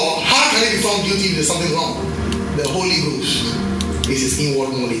by the law, how can he be found guilty if there's something wrong? The Holy Ghost is his inward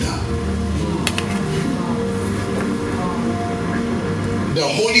monitor. The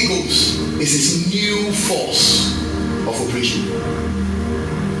Holy Ghost is his new force of operation.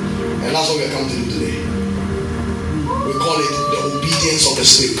 And that's what we are coming to do today. We call it the obedience of the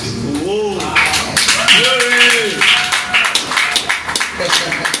Spirit. Whoa.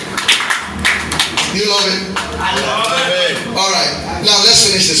 You love it? I love it. Alright, now let's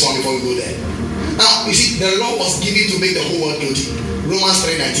finish this one before we go there. Now, you see, the law was given to make the whole world guilty. Romans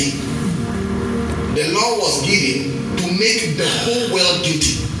 3:19. The law was given to make the whole world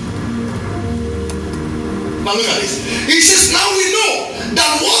guilty. Now look at this. He says, now we know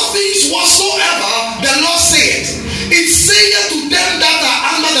that what things whatsoever the law saith, it saith to them that are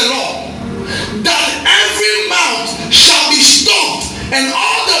under the law, that every mouth shall be stopped, and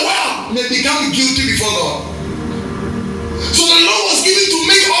all the world may become guilty before God. So the law was given to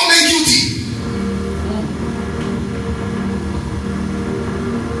make all men guilty.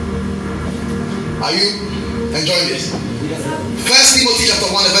 Are you enjoying this? First Timothy chapter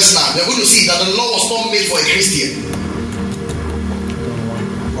 1 verse 9. We are going to see that the law was not made for a Christian.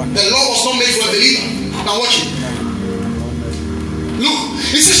 The law was not made for a believer. Now watch it. Look,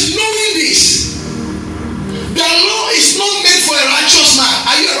 it says, knowing this, the law is not made for a righteous man.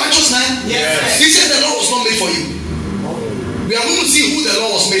 Are you a righteous man? Yes. He said the law was not made for you. We are going to see who the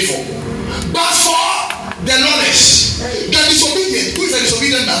law was made for. But for the lawless, the disobedient. Who is the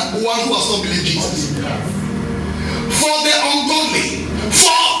disobedient man? One who has not believed Jesus. For the ungodly,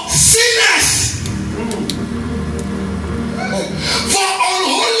 for sinners, for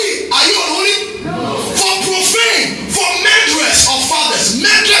unholy. Are you unholy? No. For profane, for murderers of fathers,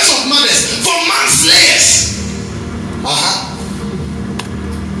 murderers of mothers, for manslayers,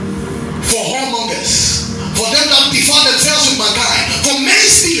 for whoremongers, for them that defile themselves with mankind, for men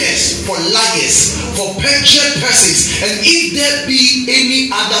stealers, for liars, for perjured persons, and if there be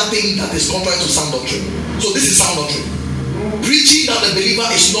any other thing that is contrary to sound doctrine. So this is sound doctrine. Preaching that the believer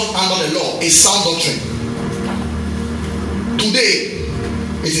is not under the law is sound doctrine. Today,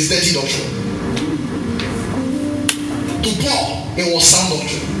 it is dirty doctrine. To Paul, it was sound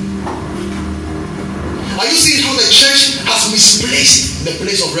doctrine. Are you seeing how the church has misplaced the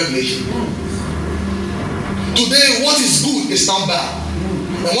place of revelation? Today, what is good is now bad,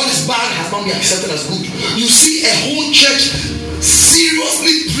 and what is bad has not been accepted as good. You see a whole church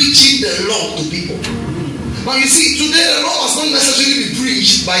seriously preaching the law to people. Now you see, today the law must not necessarily be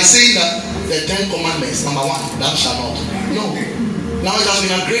preached by saying that the 10 commandments, number 1, thou shalt not. No. Now it has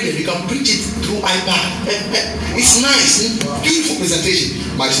been upgraded. You can preach it through iPad. It's nice, beautiful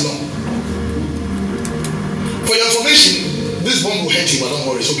presentation, but it's not. For your information, this one will hurt you, but don't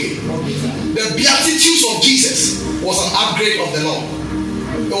worry, it's okay. The Beatitudes of Jesus was an upgrade of the law.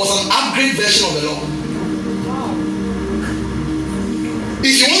 It was an upgrade version of the law.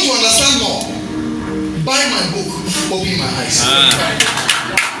 If you want to understand more, buy my book, Open My Eyes.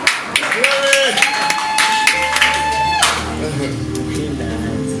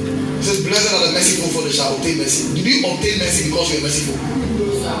 It says, blessed are the merciful, for they shall obtain mercy. Did you obtain mercy because you are merciful?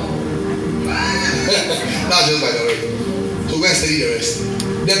 That's just by the way. So go and study the rest.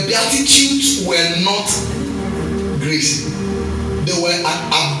 The Beatitudes were not grace. They were an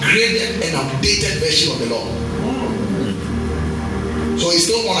upgraded and updated version of the law. So it's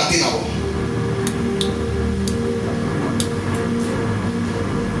still unattainable.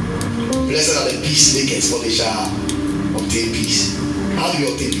 Blessed are the peacemakers, for they shall obtain peace. How do you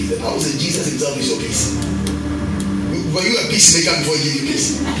obtain peace? The Bible says Jesus himself is your peace. Were you a peacemaker before he gave you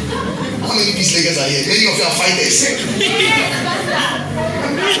peace? How many peacemakers are here? Many of you are fighters.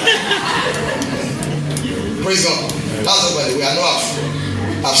 Praise God. That's all by the way. I know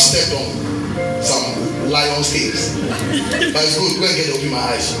I've stepped on some lion scales. But it's good. Go and get to open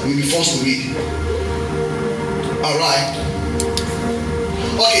my eyes. You'll be forced to read. Alright.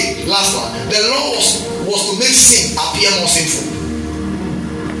 Okay, last one. The law was to make sin appear more sinful.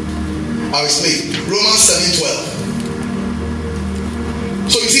 I'll explain. Romans 7:12.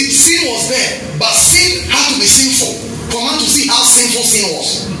 So you see, sin was there, but sin had to be sinful for man to see how sinful sin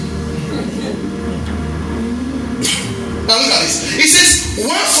was. Now look at this. It says,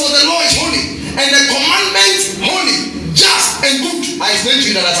 wherefore the law is holy, and the commandment holy, just and good. I explained to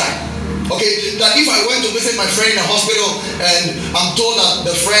you another time. Okay, that if I went to visit my friend in the hospital and I'm told that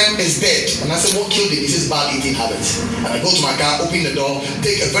the friend is dead, and I said, what killed him? He says, bad eating habits. And I go to my car, open the door,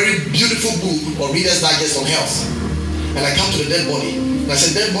 take a very beautiful book or Reader's Digest on health, and I come to the dead body. And I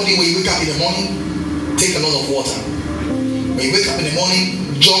said, dead body, when you wake up in the morning, take a lot of water. When you wake up in the morning,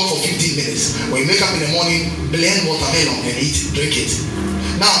 jog for 15 minutes. When you wake up in the morning, blend watermelon and drink it.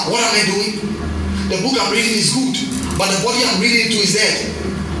 Now, what am I doing? The book I'm reading is good, but the body I'm reading to is dead.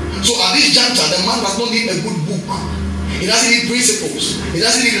 So at this juncture, the man does not need a good book. He doesn't need principles. He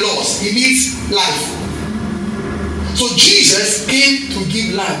doesn't need laws. He needs life. So Jesus came to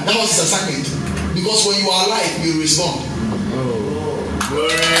give life. That was his assignment. Because when you are alive, you respond.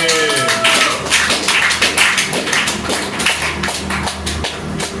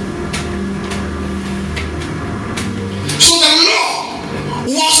 So the law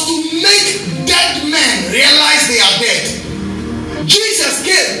was to make dead men realize they are dead. Jesus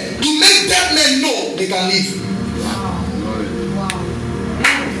came to make dead men know they can live.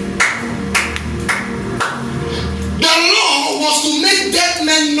 The law was to make dead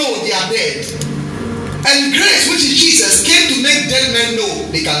men know they are dead. And grace, which is Jesus, came to make dead men know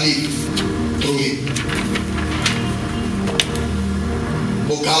they can live through him.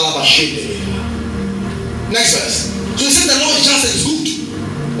 Next verse. So he said the law is just and good.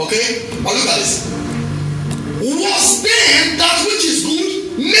 Okay? Now look at this. Was then that which is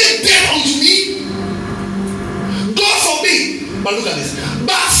good made dead unto me? God forbid. But look at this.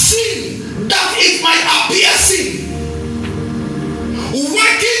 But sin, that it might appear sin,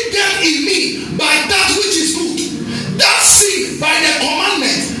 working dead in me by that which is good, that sin by the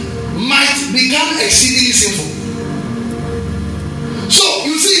commandment might become exceedingly sinful. So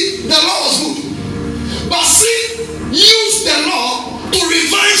you see, the law was good, but sin used the law to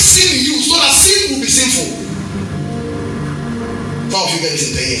revive sin in you so that sin will be sinful. Some of you get this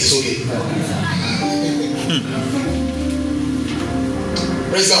in 10 years, it's okay.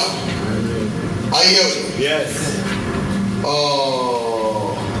 Praise God. Are you here? Yes.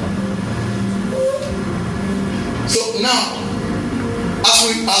 Oh. So now, as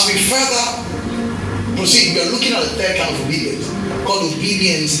we further proceed, we are looking at the third kind of obedience called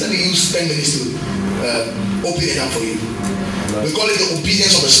obedience. Let me use 10 minutes to open it up for you. We call it the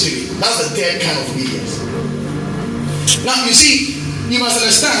obedience of the Spirit. That's the third kind of obedience. Now you see, you must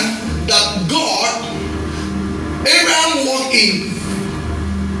understand that Abraham walked in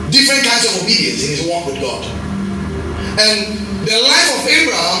different kinds of obedience in his walk with God. And the life of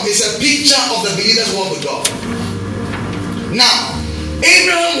Abraham is a picture of the believer's walk with God. Now,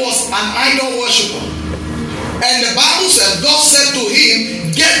 Abraham was an idol worshiper. And the Bible said, God said to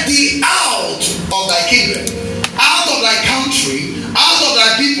him, get thee out of thy kindred, out of thy country, out of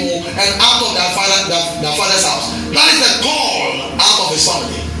thy people, and out of thy father's house. That is the call out of his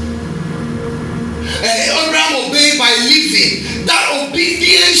family. And Abraham obeyed by living. That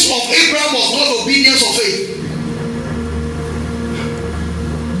obedience of Abraham was not obedience of faith.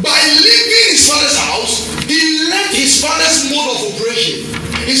 By leaving his father's house, he left his father's mode of operation,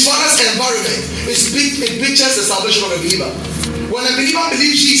 his father's environment. It pictures the salvation of a believer. When a believer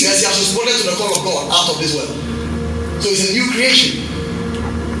believes Jesus, he has responded to the call of God out of this world. So it's a new creation.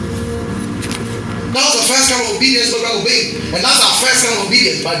 That was the first kind of obedience God obeyed. And that's our first kind of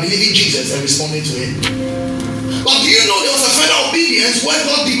obedience, by believing Jesus and responding to him. But do you know there was a further obedience where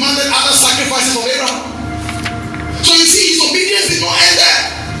God demanded other sacrifices of Abraham? So you see, his obedience did not end there.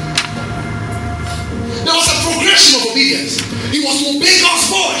 There was a progression of obedience. He was to obey God's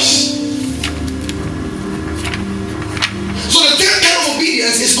voice. So the third kind of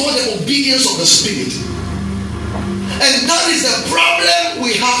obedience is called the obedience of the Spirit. And that is the problem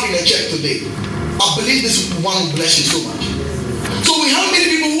we have in the church today. I believe this one will bless you so much. So we have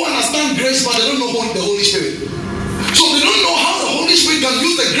many people who understand grace, but they don't know the Holy Spirit. So they don't know how the Holy Spirit can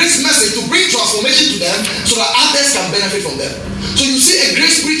use the grace message to bring transformation to them so that others can benefit from them. So you see a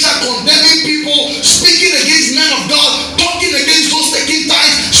grace preacher condemning people, speaking against men of God, talking against those taking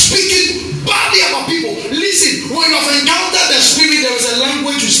tithes, speaking badly about people. Listen, when you have encountered the Spirit, there is a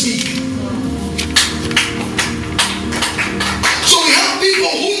language you speak. So we have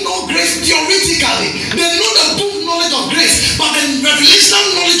people who know grace theoretically. They know the book knowledge of grace, but the revelational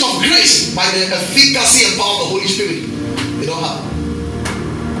knowledge of grace by the efficacy and power of the Holy Spirit, they don't have.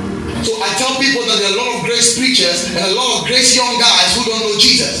 So I tell people that there are a lot of grace preachers and a lot of grace young guys who don't know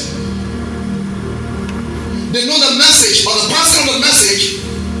Jesus. They know the message, but the person of the message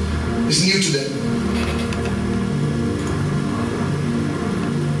is new to them.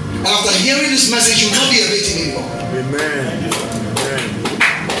 And after hearing this message, you will not be a victim anymore. Amen.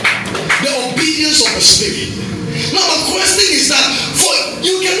 The obedience of the Spirit. Now the question is that for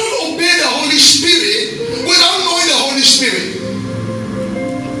you cannot obey the Holy Spirit without knowing the Holy Spirit.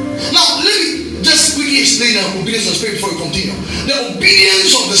 Now let me just quickly explain the obedience of the Spirit before we continue. The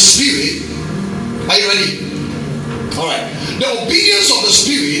obedience of the Spirit. Are you ready? Alright. The obedience of the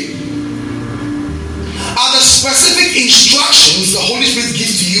Spirit are the specific instructions the Holy Spirit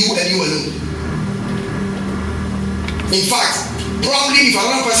gives to you and you alone. In fact, probably if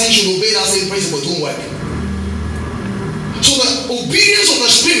another person should obey that same principle, it won't work. So the obedience of the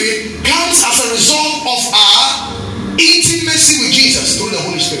Spirit comes as a result of our intimacy with Jesus through the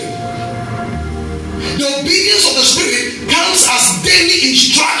Holy Spirit. The obedience of the Spirit comes as daily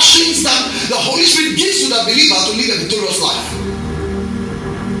instructions that the Holy Spirit gives to the believer to live a victorious life.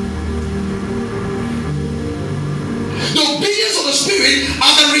 The obedience of the Spirit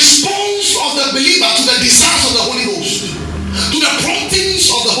are the response of the believer to the desires of the Holy Ghost, to the promptings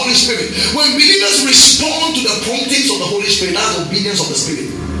of the Holy Spirit. When believers respond to the promptings of the Holy Spirit, that's the obedience of the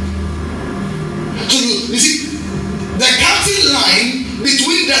Spirit. So you see, the cutting line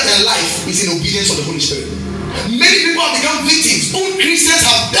between death and life is in obedience of the Holy Spirit. Many people have become victims. Good Christians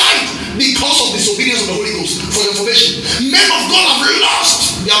have died because of disobedience of the Holy Ghost. For your information, men of God have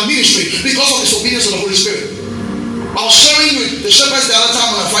lost their ministry because of disobedience of the Holy Spirit. I was sharing with the shepherds the other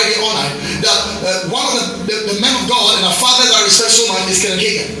time on a Friday all night that one of the men of God and a father that I respect so much is Kenneth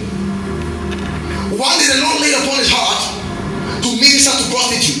Hagin. One day the Lord laid upon his heart to minister to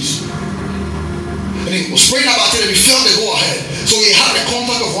prostitutes. And he was praying about it and he felt the go ahead. So he had the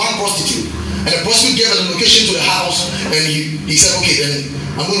contact of one prostitute. And the prostitute gave the location to the house and he said, okay, then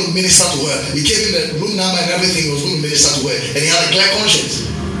I'm going to minister to her. He gave him the room number and everything. He was going to minister to her. And he had a clear conscience.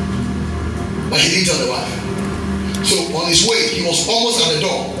 But he didn't tell the wife. So on his way, he was almost at the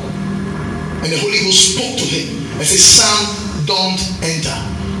door. And the Holy Ghost spoke to him and said, son, don't enter.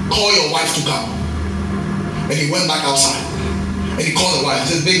 Call your wife to come. And he went back outside. And he called the wife.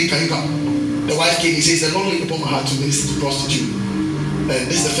 He said, baby, can you come? The wife came. He says, the Lord laid upon my heart to minister to prostitute.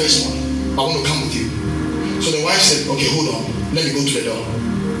 This is the first one. I want to come with you. So the wife said, okay, hold on. Let me go to the door.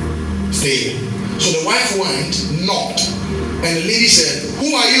 Stay here. So the wife went, knocked. And the lady said, who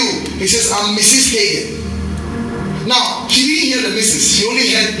are you? He says, I'm Mrs. Hagin. Now, she didn't hear the missus. She only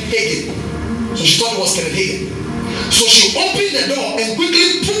heard Hagin. So she thought it was Kenneth Hagin. So she opened the door and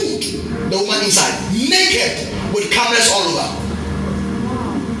quickly pulled the woman inside, naked, with cameras all over.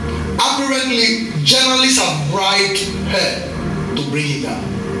 Apparently, journalists have bribed her to bring him down.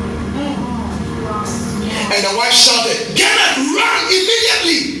 And the wife shouted, Kenneth, run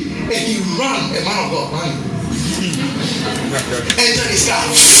immediately! And he ran, a man of God, ran. Entered his car.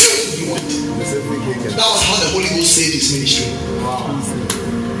 He went. That was how the Holy Ghost saved his ministry.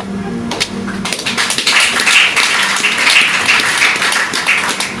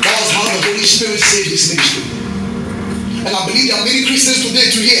 That was how the Holy Spirit saved his ministry. And I believe there are many Christians today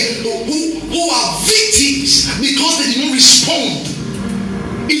who are victims because they did not respond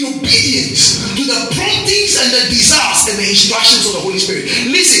in obedience to the promptings and the desires and the instructions of the Holy Spirit.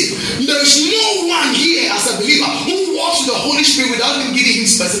 Listen, there is no one here as a believer who walks with the Holy Spirit without him giving him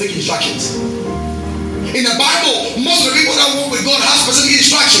specific instructions. In the Bible, most of the people that walk with God have specific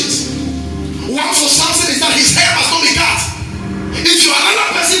instructions. One for Samson is that his hair must not be cut. If you are another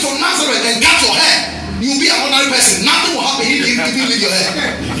person from Nazareth and cut your hair, you'll be an ordinary person. Nothing will happen if you leave your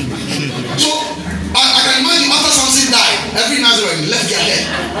hair. So I can imagine after Samson died, every Nazareth left their hair.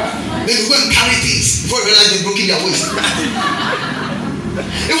 They will go and carry things before they realize they've broken their waist.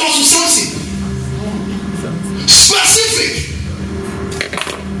 It was to Samson. Specific.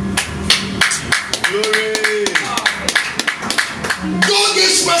 Glory. God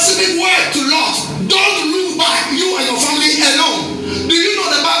gave specific word to Lot. Don't look back, you and your family alone. Do you know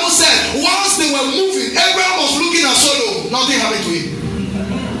the Bible said once they were moving, Abraham was looking at Sodom, nothing happened to him.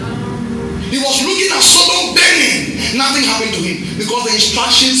 He was looking at Sodom burning, nothing happened to him because the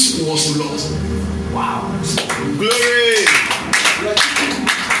instructions was to Lot. Wow. Glory.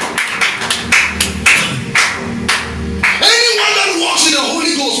 Anyone that walks in the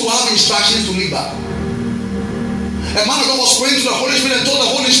Holy Ghost will have instructions to live by. A man of God was praying to the Holy Spirit and told the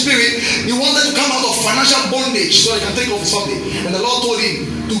Holy Spirit he wanted to come out of financial bondage so he can take off his family. And the Lord told him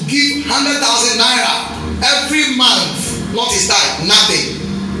to give 100,000 naira every month, not his tithe, nothing.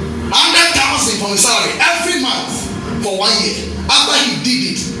 100,000 from his salary every month for 1 year. After he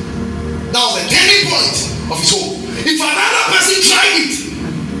did it, that was the turning point of his hope. If another person tried it,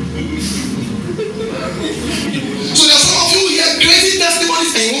 so there are some of you who hear crazy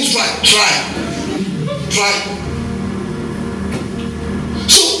testimonies and you want to try.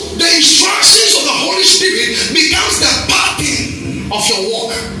 So the instructions of the Holy Spirit becomes the pattern of your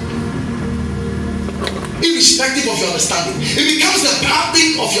walk, irrespective of your understanding. It becomes the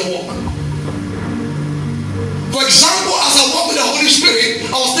pattern of your walk. For example, as I walk with the Holy Spirit,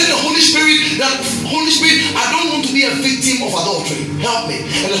 I was telling the Holy Spirit that, Holy Spirit, I don't want to be a victim of adultery. Help me.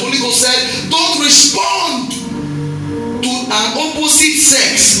 And the Holy Ghost said, don't respond to an opposite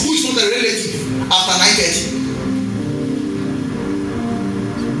sex who is not a relative after 9:30.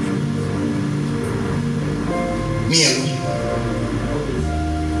 Me alone.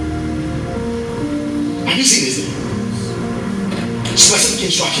 Have you seen this thing? Specific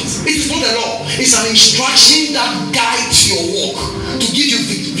instructions. It is not a law. It's an instruction that guides your walk to give you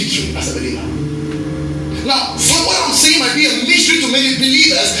victory as a believer. Now, from what I'm saying might be a mystery to many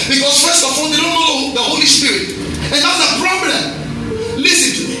believers because first of all, they don't know the Holy Spirit. And that's the problem.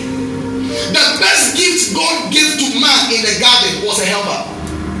 Listen to me. The best gift God gave to man in the garden was a helper.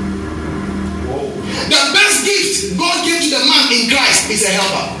 The best gift God gave to the man in Christ is a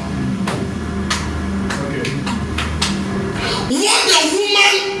helper. What the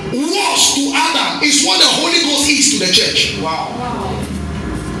woman was to Adam is what the Holy Ghost is to the church. Wow.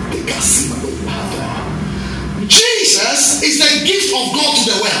 Jesus is the gift of God to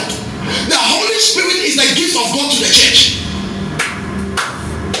the world. The Holy Spirit is the gift of God to the church.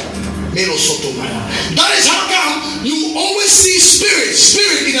 That is how come you always see spirit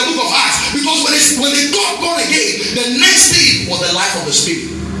in the book of Acts, because when they got born again, the next thing was the life of the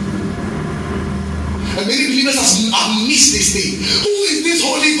Spirit. And many believers have missed this thing. Who is this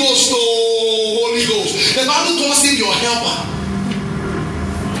Holy Ghost? Oh, Holy Ghost. The Bible calls him your helper.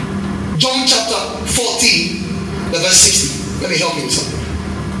 John chapter 14, the verse 60. Let me help you with something.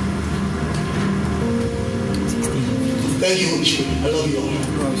 Thank you, Holy Spirit. I love you all.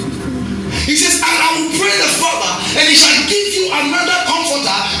 He says, and I will pray the Father, and he shall give you another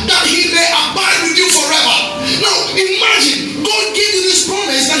comforter, that he may abide with you forever. Now, imagine, God gave you this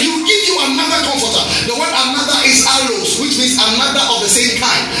promise that he will give you another comforter. The word another is allos, which means another of the same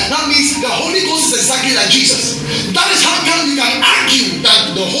kind. That means the Holy Ghost is exactly like Jesus. That is how come you can argue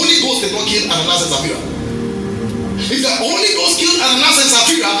that the Holy Ghost did not kill Ananias and Sapphira. If the Holy Ghost killed Ananias and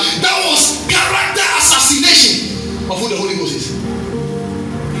Sapphira, that was character assassination of who the Holy Ghost is.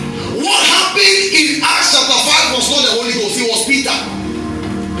 What happened in Acts chapter 5 was not the Holy Ghost, it was Peter.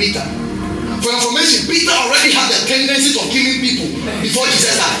 For information, Peter already had the tendencies of killing people before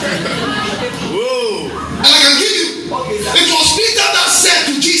Jesus died. Whoa. And I can give you, it was Peter that said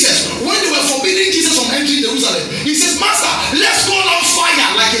to Jesus, when they were forbidding Jesus from entering Jerusalem, he says, Master, let's call on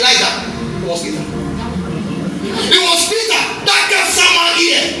fire like Elijah. It was Peter. It was Peter that got someone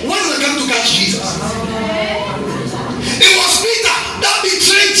here when they came to catch Jesus. It was Peter that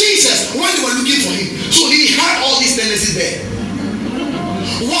betrayed Jesus when they were looking for him. So he had all these tendencies there.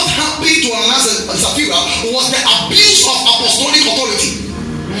 What happened to Ananias and Sapphira was the abuse of apostolic authority.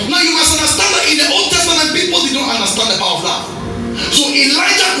 Now you must understand that in the Old Testament, people did not understand the power of love. So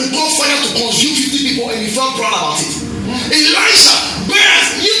Elijah could call fire to consume 50 people and he felt proud about it. Elisha, bears,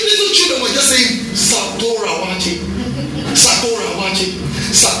 you little children were just saying, Satora watching, Satora watching.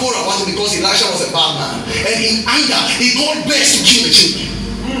 Sakura wanted because Elisha was a bad man, and in anger he called bears to kill the children.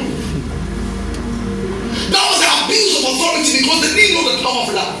 That was the abuse of authority because they didn't know the power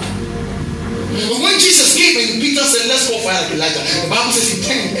of love. But when Jesus came and Peter said, let's go fire like Elijah,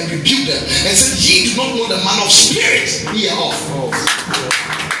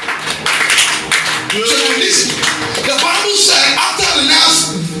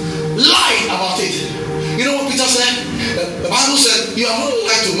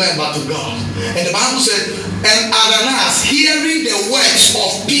 God. And the Bible said, and Ananias, hearing the words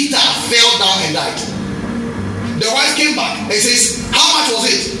of Peter, fell down and died. The wife came back and says, how much was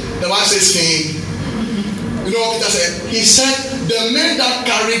it? The wife says, fame. You know what Peter said? He said, the men that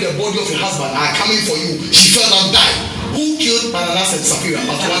carry the body of your husband are coming for you. She fell down, died. Who killed Ananias and Sapphira?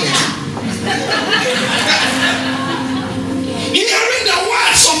 Part 1 and 2. Hearing the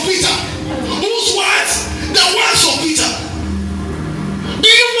words of Peter. Whose words? The words of Peter. Do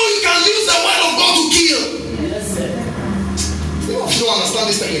you know you can use the word of God to kill? Yes, sir. You don't understand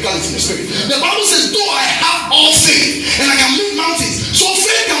this technicality in the spirit. The Bible says, though I have all faith and I can move mountains. So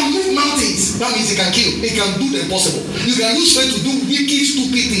faith can move mountains. That means it can kill. It can do the impossible. You can use faith to do wicked,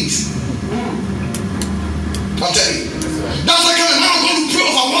 stupid things. I'm telling you. That's why kind of man going to pray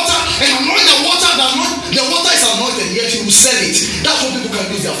over water and anoint the water. The water is anointed, yet you will sell it. That's what people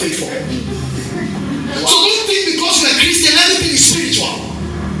can use their faith for. Wow. So don't think because you're a Christian, everything is spiritual.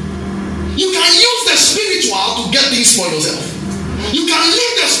 You can use the spiritual to get things for yourself. You can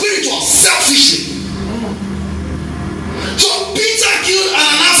use the spiritual selfishly. So Peter killed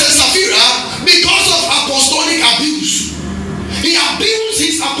Ananias and Sapphira because of apostolic abuse. He abused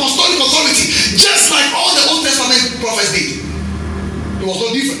his apostolic authority, just like all the Old Testament prophets did. It was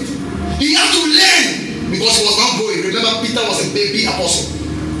no different. He had to learn because he was not growing. Remember, Peter was a baby apostle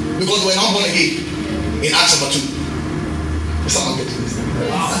because they were not born again in Acts chapter 2. Is someone getting this?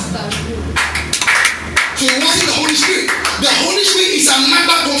 So it wasn't the Holy Spirit. The Holy Spirit is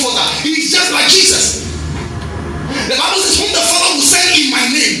another comforter. He is just like Jesus. The Bible says, whom the Father will send in my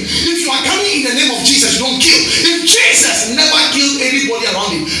name. If you are coming in the name of Jesus, you don't kill. If Jesus never killed anybody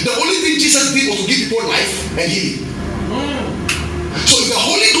around him, the only thing Jesus did was to give people life and healing. So if the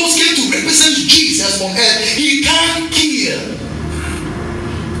Holy Ghost came to represent Jesus on earth, he can't kill.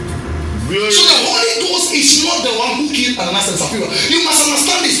 So the Holy Ghost is not the one who killed Ananias and Sapphira. You must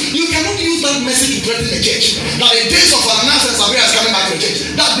understand this. You cannot use that message to threaten the church. That the days of Ananias and Sapphira is coming back to the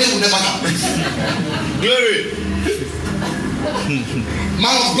church. That day will never come. Glory.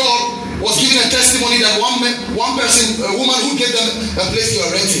 Man of God was giving a testimony that one person, a woman who gave them a place they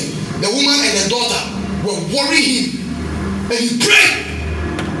were renting. The woman and the daughter were worrying him. And he prayed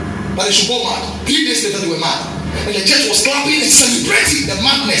that they should go mad. 3 days later they were mad. And the church was clapping and celebrating the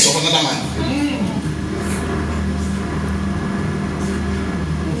madness of another man.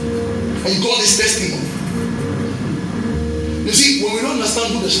 And you got this testimony. You see, when we don't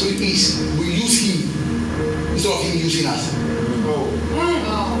understand who the Spirit is, we use him instead of him using us.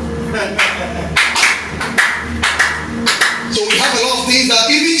 So we have a lot of things that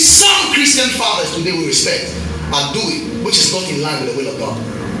even some Christian fathers today we respect are doing, which is not in line with the will of God.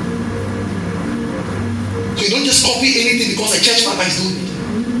 So you don't just copy anything because a church father is doing it.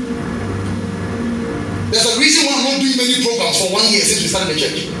 There's a reason why I'm not doing many programs for 1 year since we started the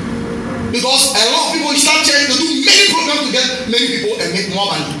church. Because a lot of people start church, they do many programs to get many people and make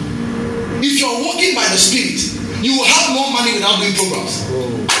more money. If you're walking by the Spirit, you will have more money without doing programs.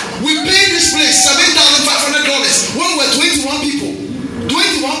 We paid this place $7,500 when we were 21 people.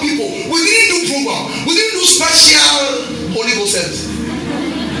 21 people. We didn't do program. We didn't do special Holy Ghost service.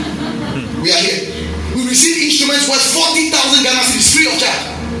 We are here. We receive instruments worth 40,000 Ghana cedis free of charge.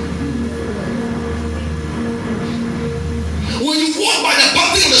 When you walk by the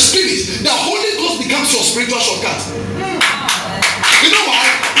pathway of the Spirit, the Holy Ghost becomes your spiritual shortcut. You know why?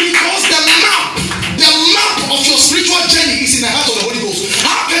 Because the map of your spiritual journey is in the heart of the Holy Ghost.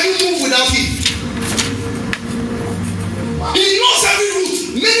 How can you move without him? He knows every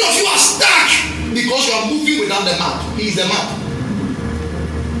route. Many of you are stuck because you are moving without the map. He is the map.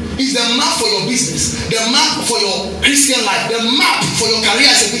 He's the map for your business, the map for your Christian life, the map for your career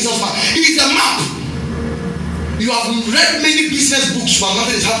as a businessman. He's the map. You have read many business books, but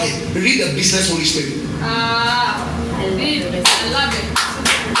nothing is happening. Read the business Holy Spirit. I love it.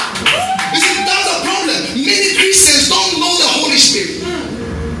 You see, that's the problem. Many Christians don't know the Holy Spirit.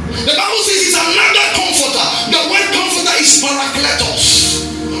 The Bible says he's another comforter. The word comforter is parakletos,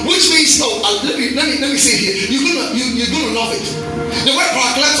 which means let me say it here. You're gonna love it. The word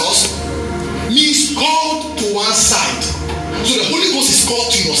parakletos means called to one side. So the Holy Ghost is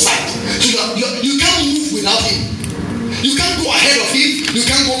called to your side. So you can't move without him. You can't go ahead of him. You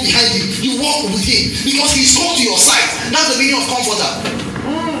can't go behind him. You walk with him because he's called to your side. That's the meaning of comforter.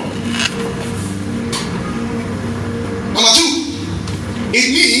 Number 2,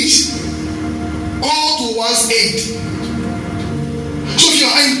 it means call to one's aid. So if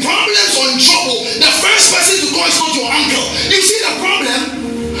you're in problems or in trouble, the first person to call is not your uncle. You see the problem?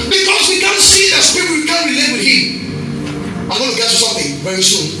 Because we can't see the Spirit, we can't relate with him. I'm going to get to something very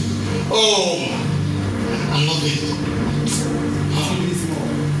soon. Oh, I love it.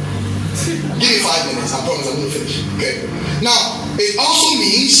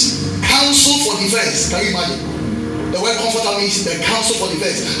 Can you imagine? The word comforter means the counsel for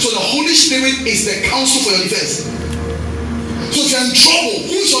defense. So the Holy Spirit is the counsel for your defense. So if you're in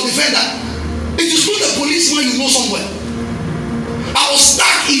trouble, who is your defender? It is not the policeman you know somewhere. I was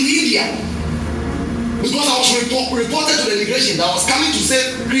stuck in India because I was reported to the immigration that I was coming to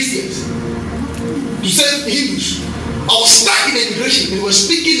save Christians, to save Hindus. I was stuck in the immigration. They were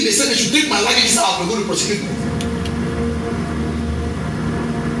speaking. They said they should take my luggage out. We're going to prosecute me.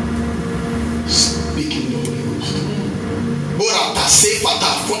 Speaking the Holy Ghost. But after say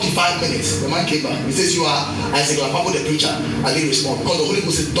 45 minutes, the man came back. He says, "You are Isaac Lapapo, the preacher." I didn't respond because the Holy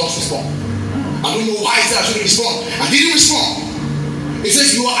Ghost said, "Don't respond." I don't know why he said I shouldn't respond. I didn't respond. He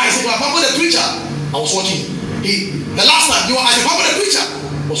says, "You are Isaac Lapapo, the preacher." I was watching him. The last time, "You are Isaac Lapapo, the preacher."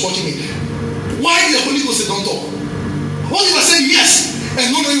 I was watching me. Why did the Holy Ghost say don't talk? What if I said yes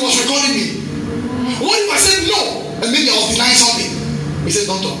and no, he was recording me? What if I said no and maybe I was denying something? He said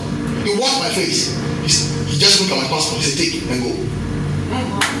don't talk. He watched my face. He just looked at my passport. He said take it and go.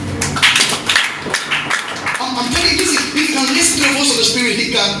 I'm telling you, if you can listen to the voice of the Spirit,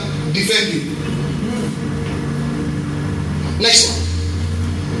 He can defend you. Next one.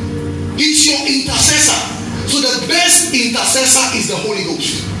 It's your intercessor. So the best intercessor is the Holy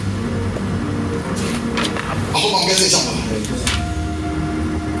Ghost. I hope I'm getting something.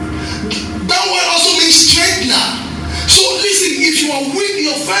 That word also means strengthener. So listen, if you are weak,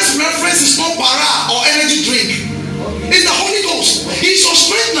 your first reference is not para or energy drink. It's the Holy Ghost. He's your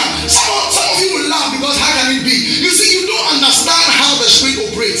strengthener. Some of you will laugh because how can it be? You see, you don't understand how the Spirit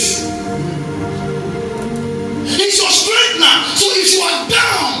operates. He's your strengthener. So if you are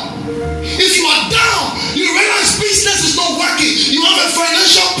down, you realize business is not working, you have a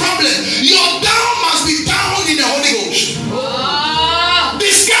financial problem, your down must be down in the Holy Ghost.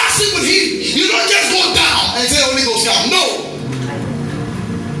 Discuss it with Him. You don't just go down and say Holy Ghost come. No.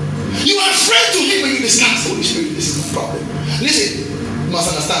 You are afraid to Him when you discuss Holy Spirit. This is the problem. Listen, you must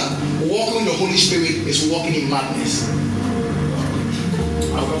understand, walking in the Holy Spirit is walking in madness.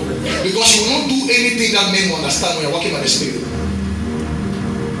 Because you will not do anything that men will understand when you're walking by the Spirit.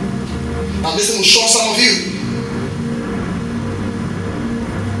 Now this will shock some of you.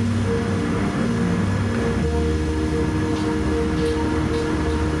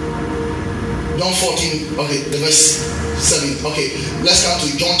 John 14, okay, the verse 7. Okay, let's come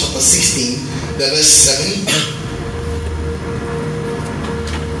to John chapter 16, the verse 7.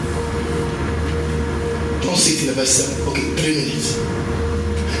 John 16, the verse 7. Okay, 3 minutes.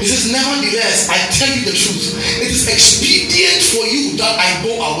 He says, nevertheless, I tell you the truth. It is expedient for you that I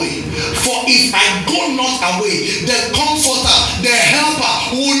go away. For if I go not away, the Comforter, the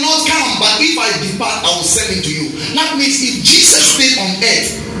Helper will not come. But if I depart, I will send him to you. That means if Jesus stayed on earth,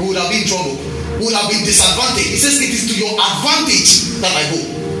 we would have been in trouble. We would have been disadvantaged. He says, it is to your advantage that I go.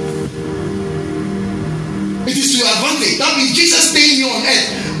 It is to your advantage. That means Jesus staying here on earth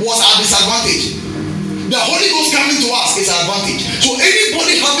was our disadvantage. The Holy Ghost coming to us is our advantage. So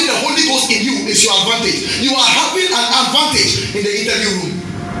anybody having the Holy Ghost in you is your advantage. You are having an advantage in the interview room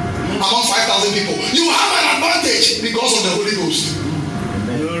among 5,000 people. You have an advantage because of the Holy Ghost.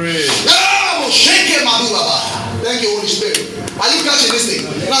 Glory. Thank you, Holy Spirit. Are you catching this thing?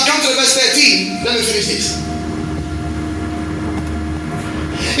 Now come to the verse 13. Let me finish this.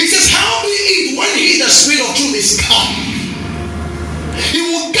 It says, howbeit when He, the Spirit of truth, is come, He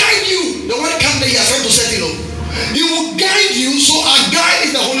will guide you. The word come that He has said to set it up. He will guide you. So our guide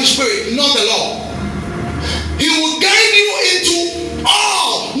is the Holy Spirit, not the law. He will guide you into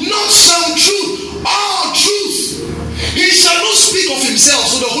all, not some truth, all truth. He shall not speak of Himself.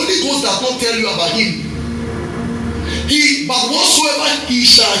 So the Holy Ghost does not tell you about Him. But whatsoever He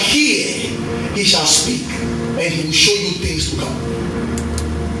shall hear, He shall speak, and He will show you things to come.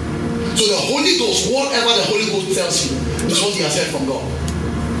 So the Holy Ghost, whatever the Holy Ghost tells you, is what He has heard from God.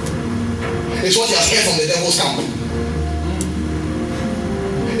 It's what He has heard from the devil's camp.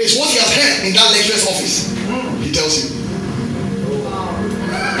 It's what He has heard in that lecturer's office. He tells you.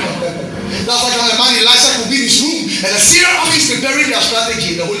 That's like when a man Elisha could be in his room and the Syrian army is preparing their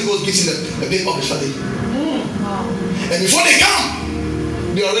strategy. The Holy Ghost gives him a bit of the strategy. And before they come,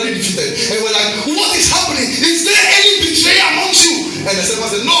 they are already defeated. And we're like, what is happening? Is there any betrayal amongst you? And the servant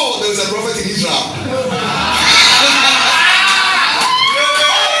said, no, there is a prophet in Israel.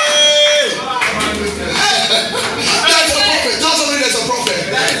 That's a prophet. Tell somebody there's a prophet.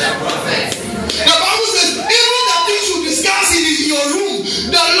 The Bible says, even the things you discuss in your room,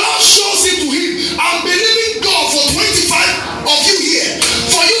 the Lord shows it to him. I'm believing God for 25 of you here,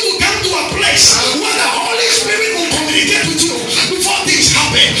 for you to come to a place where the Holy Spirit will communicate with you before things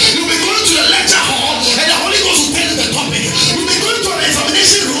happen. You'll be going to the lecture hall and the Holy Ghost will tell you the topic. You'll be going to an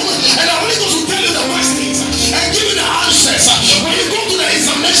examination room and the Holy Ghost will tell you the question.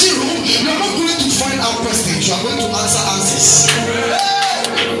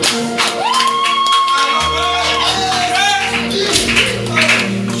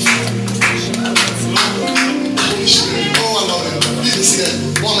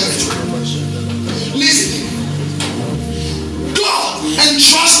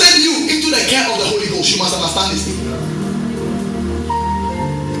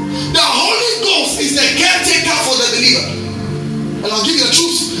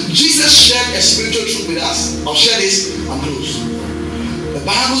 I'll share this and close. The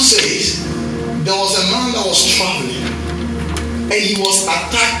Bible says there was a man that was traveling and he was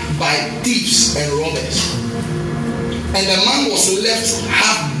attacked by thieves and robbers. And the man was left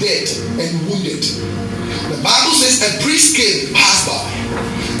half dead and wounded. The Bible says a priest came, passed by.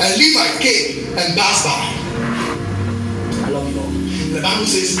 A Levite came and passed by. I love you all. The Bible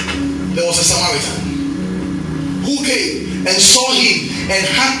says there was a Samaritan who came and saw him and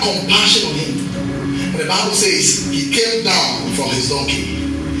had compassion on him. And the Bible says he came down from his donkey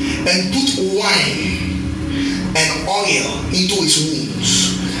and put wine and oil into his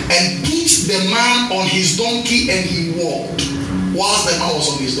wounds and put the man on his donkey, and he walked whilst the man was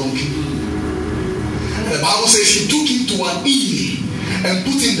on his donkey. And the Bible says he took him to an inn and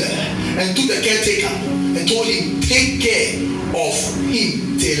put him there and took the caretaker and told him, take care of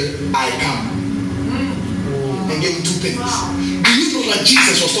him till I come. And gave him 2 pennies. Do you know that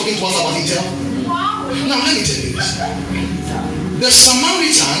Jesus was talking to us about himself? Now let me tell you this. The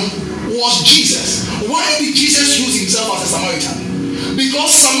Samaritan was Jesus. Why did Jesus use himself as a Samaritan?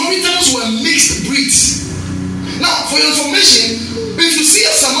 Because Samaritans were mixed breeds. Now, for your information, if you see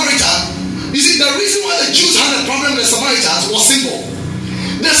a Samaritan, you see the reason why the Jews had a problem with the Samaritans was simple.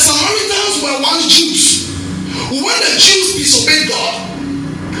 The Samaritans were once Jews. When the Jews disobeyed God,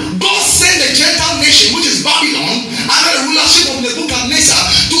 God sent the Gentile nation, which is Babylon, under the rulership of Nebuchadnezzar,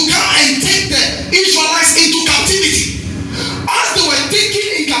 to come and take the Israelites into captivity. As they were taken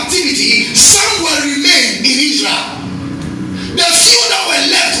in captivity, some will remain in Israel. The few that were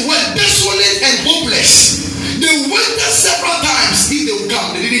left were desolate and hopeless. They waited several times if they would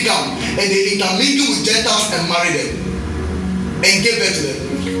come. They didn't come. And they intermingled with Gentiles and married them and gave birth to them.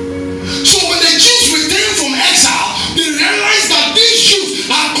 So when the Jews returned from exile, they realized that these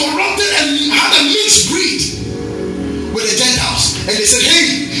Jews had corrupted and had a mixed breed with the Gentiles. And they said,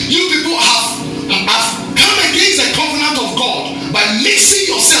 hey, you people have come against the covenant of God by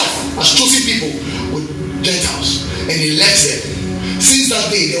mixing yourself as chosen people with Gentiles. And they left them. Since that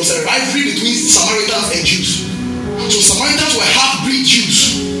day, there was a rivalry between Samaritans and Jews. So Samaritans were half-breed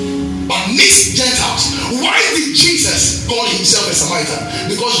Jews, but mixed Gentiles. Why did Jesus call himself a Samaritan?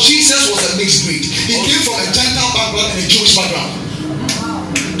 Because Jesus was a mixed breed. He came from a Gentile background and a Jewish background.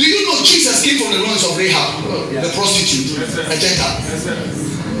 Do you know Jesus came from the loins of Rahab, the prostitute, a Gentile?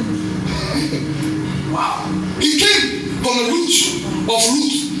 Wow. He came from the root of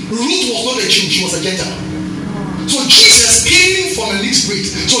Ruth. Ruth was not a Jew, she was a Gentile. So Jesus came from a mixed breed.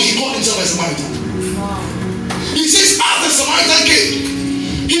 So he called himself a Samaritan. He says, as the Samaritan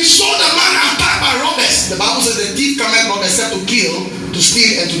came, he saw the man attacked by robbers. The Bible says the thief cometh not except to kill, to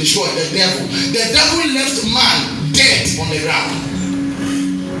steal, and to destroy. The devil. The devil left man dead on the ground.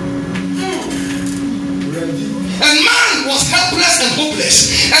 And man was helpless and hopeless.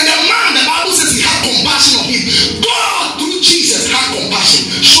 And the man, the Bible says he had compassion on him. God, through Jesus, had compassion.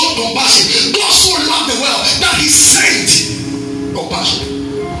 Showed compassion. God so loved the world that he sent compassion.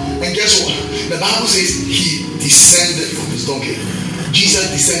 And guess what? The Bible says he descended from his donkey.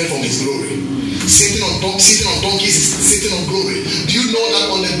 Jesus descended from his glory. Sitting on donkeys is sitting on glory. Do you know that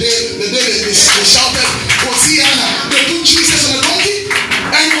on the day they shouted, Hosanna, they put Jesus on a donkey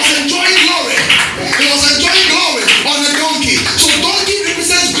and he was enjoying glory. He was enjoying glory on a donkey. So donkey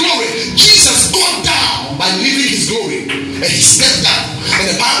represents glory. Jesus got down by leaving his glory and he stepped down. And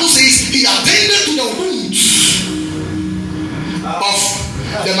the Bible says he attended to the wounds of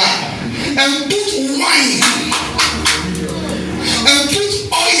the man and put wine and put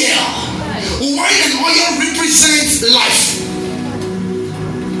oil. Wine and oil represents life.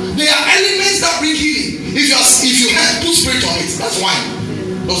 They are elements that bring healing. If you have put spirit on it, that's wine.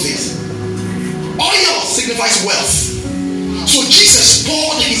 Those days. Oil signifies wealth. So Jesus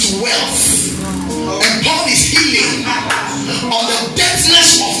poured his wealth and poured his healing on the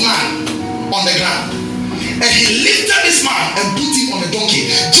deadness of man on the ground. And he lifted this man and put him on a donkey.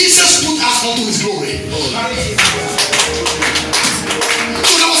 Jesus put us onto his glory.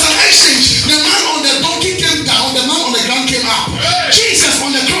 So there was an exchange. The man on the donkey came down, the man on the ground came up. Jesus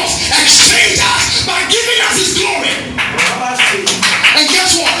on the cross exchanged us by giving us his glory. And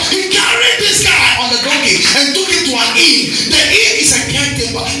guess what? He carried this guy on the donkey and took him to an inn. The inn is a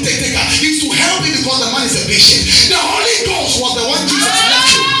caretaker. He's to help him because the man is a patient. The Holy Ghost was the one Jesus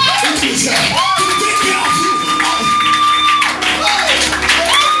left you into his guy to take care of you.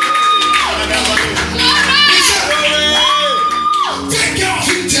 He said,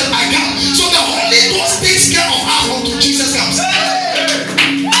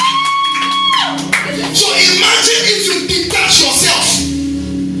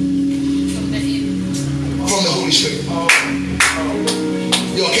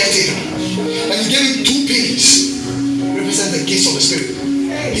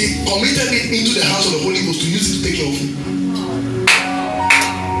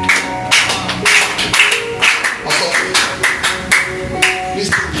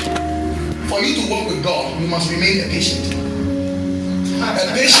 remain a patient.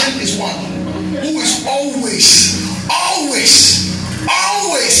 A patient is one who is always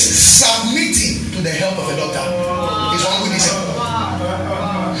submitting to the help of a doctor. Is one who needs help.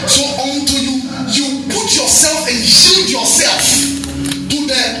 So until you put yourself and yield yourself to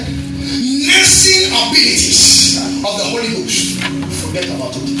the nursing abilities of the Holy Ghost, forget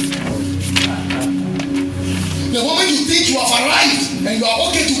about it. The moment you think you have arrived and you are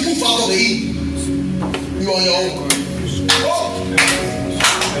okay to move out of the inn, you are on your own.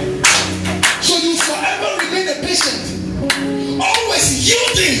 So you forever remain a patient, always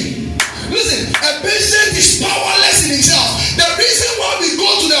yielding. Listen, a patient is powerless in himself. The reason why we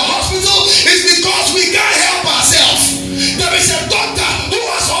go to the hospital is because we can't help ourselves. There is a doctor who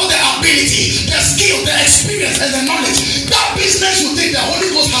has all the ability, the skill, the experience, and the knowledge. That business you think the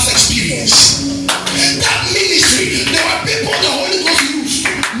Holy Ghost has experience. That ministry, there were people the Holy Ghost used.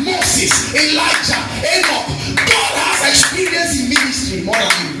 Moses, Elijah, Enoch. God has experience in ministry more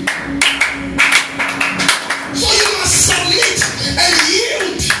than you. So you must submit and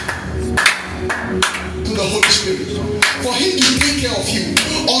yield to the Holy Spirit for Him to take care of you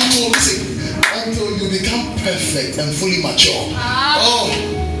until you become perfect and fully mature. Oh,